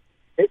house?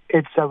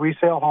 It's a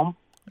resale home.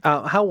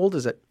 How old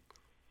is it?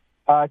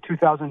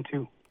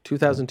 2002.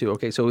 2002.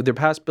 Okay, so they're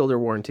past builder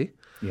warranty.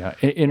 Yeah.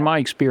 In my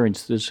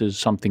experience, this is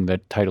something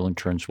that title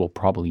insurance will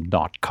probably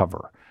not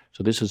cover.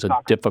 So this is a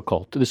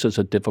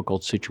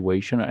difficult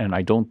situation, and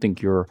I don't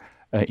think your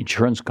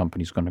insurance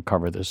company is going to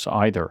cover this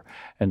either.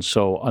 And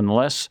so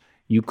unless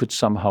you could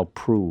somehow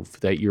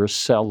prove that your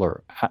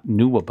seller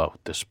knew about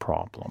this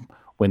problem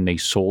when they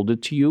sold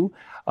it to you,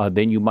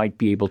 then you might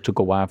be able to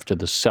go after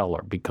the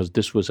seller because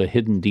this was a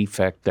hidden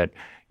defect that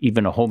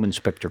even a home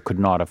inspector could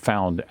not have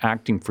found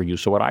acting for you.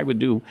 So what I would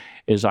do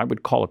is I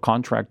would call a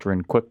contractor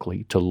in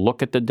quickly to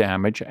look at the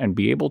damage and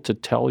be able to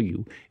tell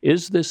you,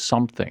 is this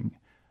something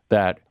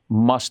that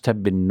must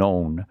have been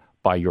known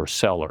by your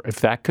seller? If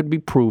that could be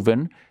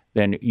proven,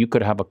 then you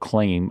could have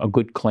a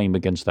good claim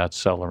against that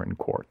seller in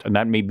court. And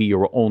that may be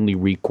your only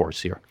recourse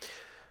here.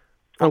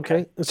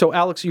 Okay. So,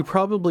 Alex, you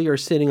probably are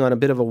sitting on a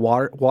bit of a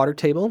water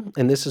table,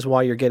 and this is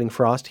why you're getting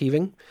frost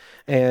heaving.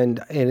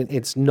 And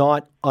it's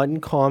not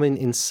uncommon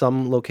in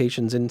some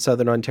locations in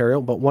Southern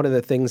Ontario, but one of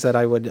the things that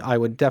I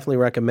would definitely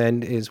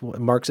recommend is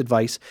Mark's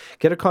advice.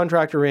 Get a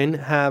contractor in,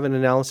 have an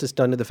analysis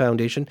done to the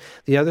foundation.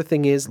 The other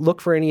thing is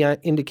look for any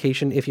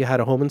indication if you had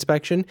a home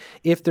inspection,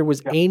 if there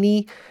was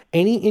any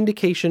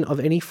indication of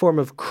any form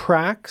of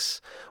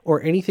cracks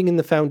or anything in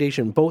the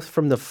foundation, both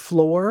from the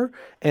floor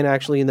and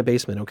actually in the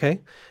basement, okay?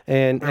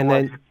 And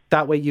then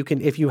that way you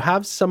can, if you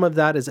have some of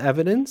that as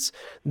evidence,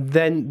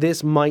 then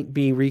this might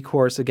be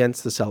recourse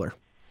against the seller.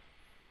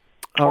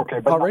 Okay,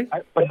 but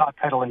not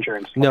title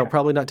insurance. No, okay.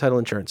 Probably not title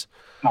insurance.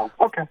 No,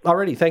 okay.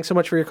 Alrighty, thanks so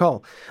much for your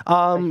call.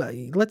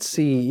 Let's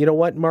see. You know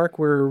what, Mark?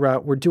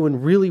 We're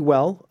doing really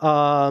well.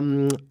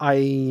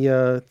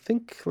 I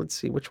think. Let's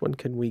see. Which one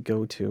can we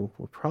go to?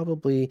 We'll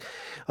probably.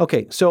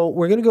 Okay, so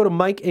we're going to go to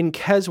Mike in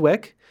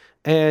Keswick,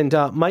 and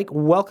Mike,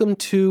 welcome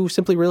to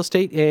Simply Real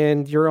Estate,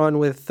 and you're on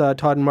with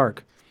Todd and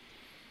Mark.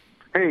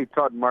 Hey,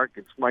 Todd and Mark,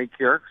 it's Mike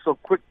here. So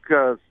quick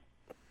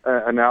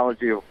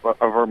analogy of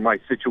my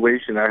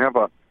situation. I have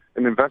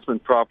an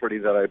investment property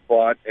that I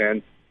bought,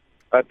 and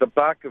at the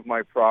back of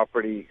my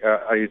property,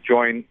 I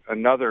joined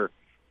another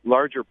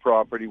larger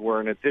property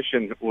where an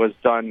addition was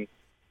done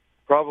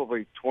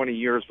probably 20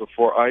 years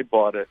before I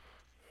bought it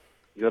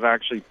that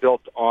actually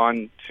built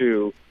on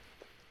to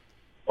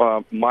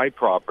my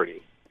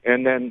property.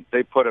 And then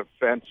they put a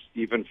fence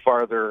even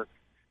farther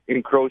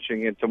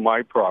encroaching into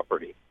my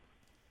property.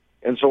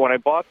 And so when I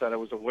bought that, I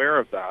was aware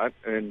of that,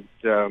 and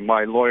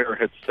my lawyer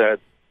had said,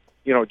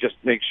 just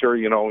make sure,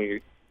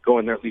 you go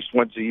in there at least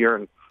once a year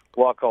and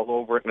walk all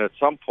over it, and at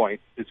some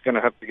point it's going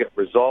to have to get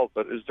resolved.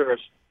 But is there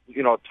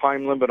a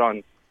time limit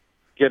on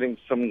getting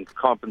some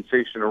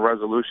compensation or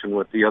resolution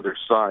with the other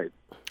side?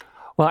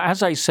 Well,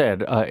 as I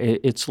said,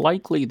 it's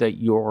likely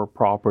that your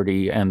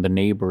property and the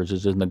neighbors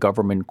is in the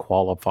government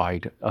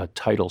qualified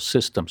title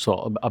system.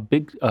 So a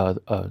big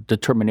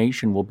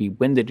determination will be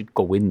when did it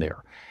go in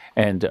there?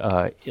 And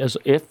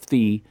if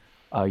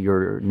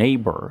your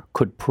neighbor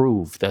could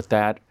prove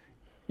that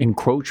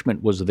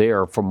encroachment was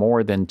there for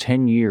more than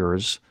 10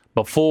 years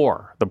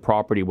before the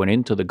property went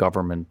into the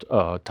government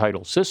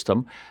title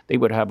system, they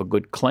would have a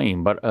good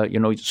claim. But,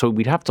 so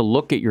we'd have to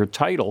look at your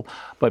title.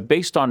 But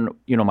based on,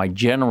 my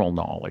general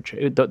knowledge,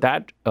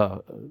 that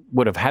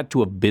would have had to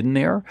have been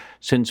there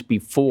since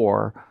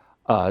before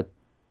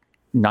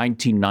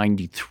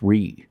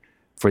 1993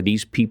 for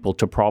these people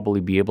to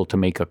probably be able to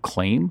make a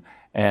claim.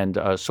 And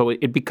so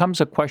it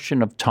becomes a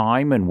question of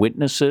time and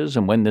witnesses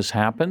and when this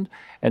happened.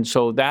 And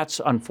so that's,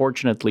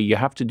 unfortunately, you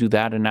have to do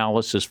that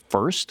analysis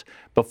first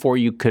before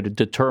you could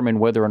determine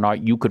whether or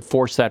not you could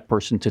force that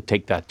person to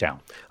take that down.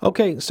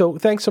 Okay, so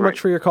thanks so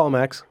much for your call,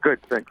 Max.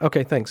 Good, thanks.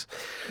 Okay, thanks.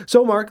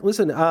 So, Mark,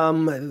 listen,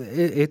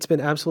 it's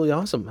been absolutely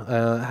awesome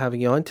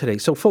having you on today.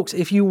 So, folks,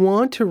 if you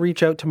want to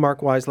reach out to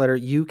Mark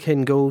Weisleiter, you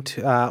can go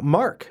to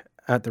Mark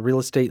at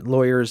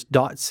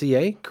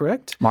therealestatelawyers.ca,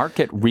 correct?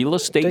 Mark at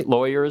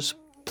realestatelawyers.ca.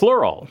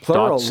 Plural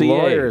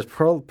lawyers,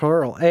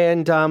 plural.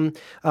 And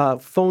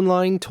phone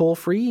line toll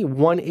free,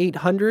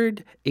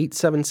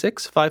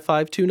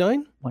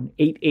 1-800-876-5529.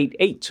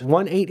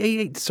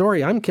 1-888.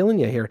 Sorry, I'm killing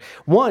you here.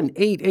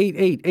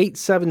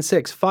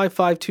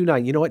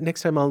 1-888-876-5529. You know what?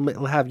 Next time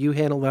I'll have you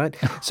handle that.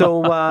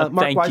 So, Mark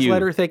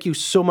Weisleiter, thank you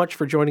so much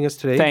for joining us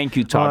today. Thank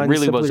you, Todd.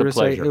 Really was a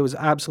pleasure. It was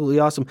absolutely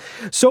awesome.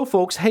 So,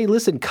 folks, hey,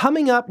 listen,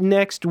 coming up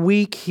next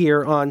week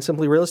here on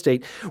Simply Real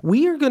Estate,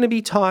 we are going to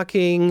be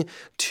talking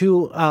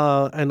to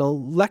an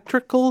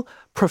electrical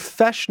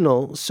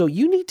professional. So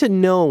you need to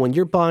know when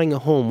you're buying a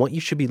home what you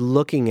should be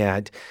looking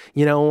at.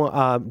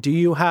 Do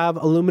you have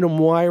aluminum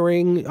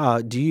wiring?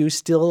 Do you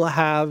still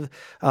have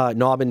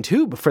knob and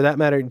tube? For that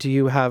matter, do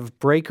you have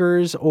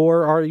breakers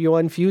or are you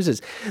on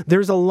fuses?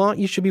 There's a lot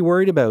you should be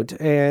worried about.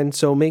 And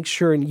so make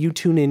sure you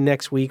tune in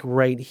next week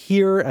right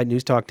here at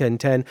News Talk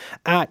 1010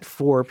 at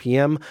 4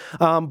 p.m.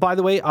 By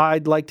the way,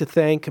 I'd like to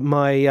thank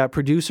my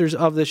producers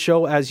of the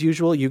show. As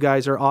usual, you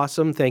guys are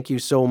awesome. Thank you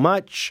so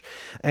much.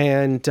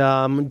 And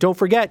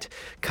don't forget,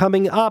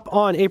 coming up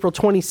on April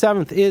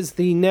 27th is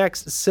the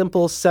next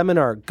Simple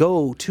Seminar.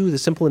 Go to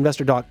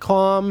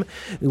thesimpleinvestor.com.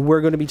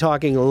 We're going to be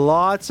talking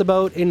lots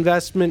about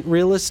investment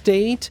real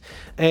estate.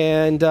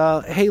 And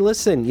hey,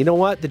 listen, you know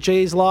what? The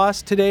Jays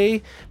lost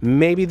today.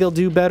 Maybe they'll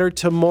do better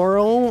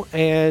tomorrow.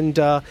 And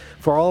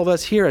for all of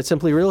us here at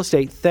Simply Real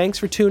Estate, thanks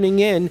for tuning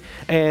in.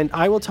 And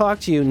I will talk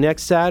to you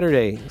next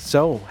Saturday.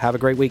 So have a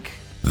great week.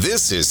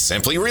 This is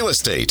Simply Real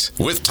Estate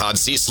with Todd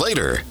C.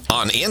 Slater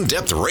on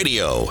In-Depth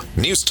Radio,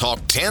 News Talk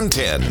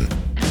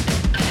 1010.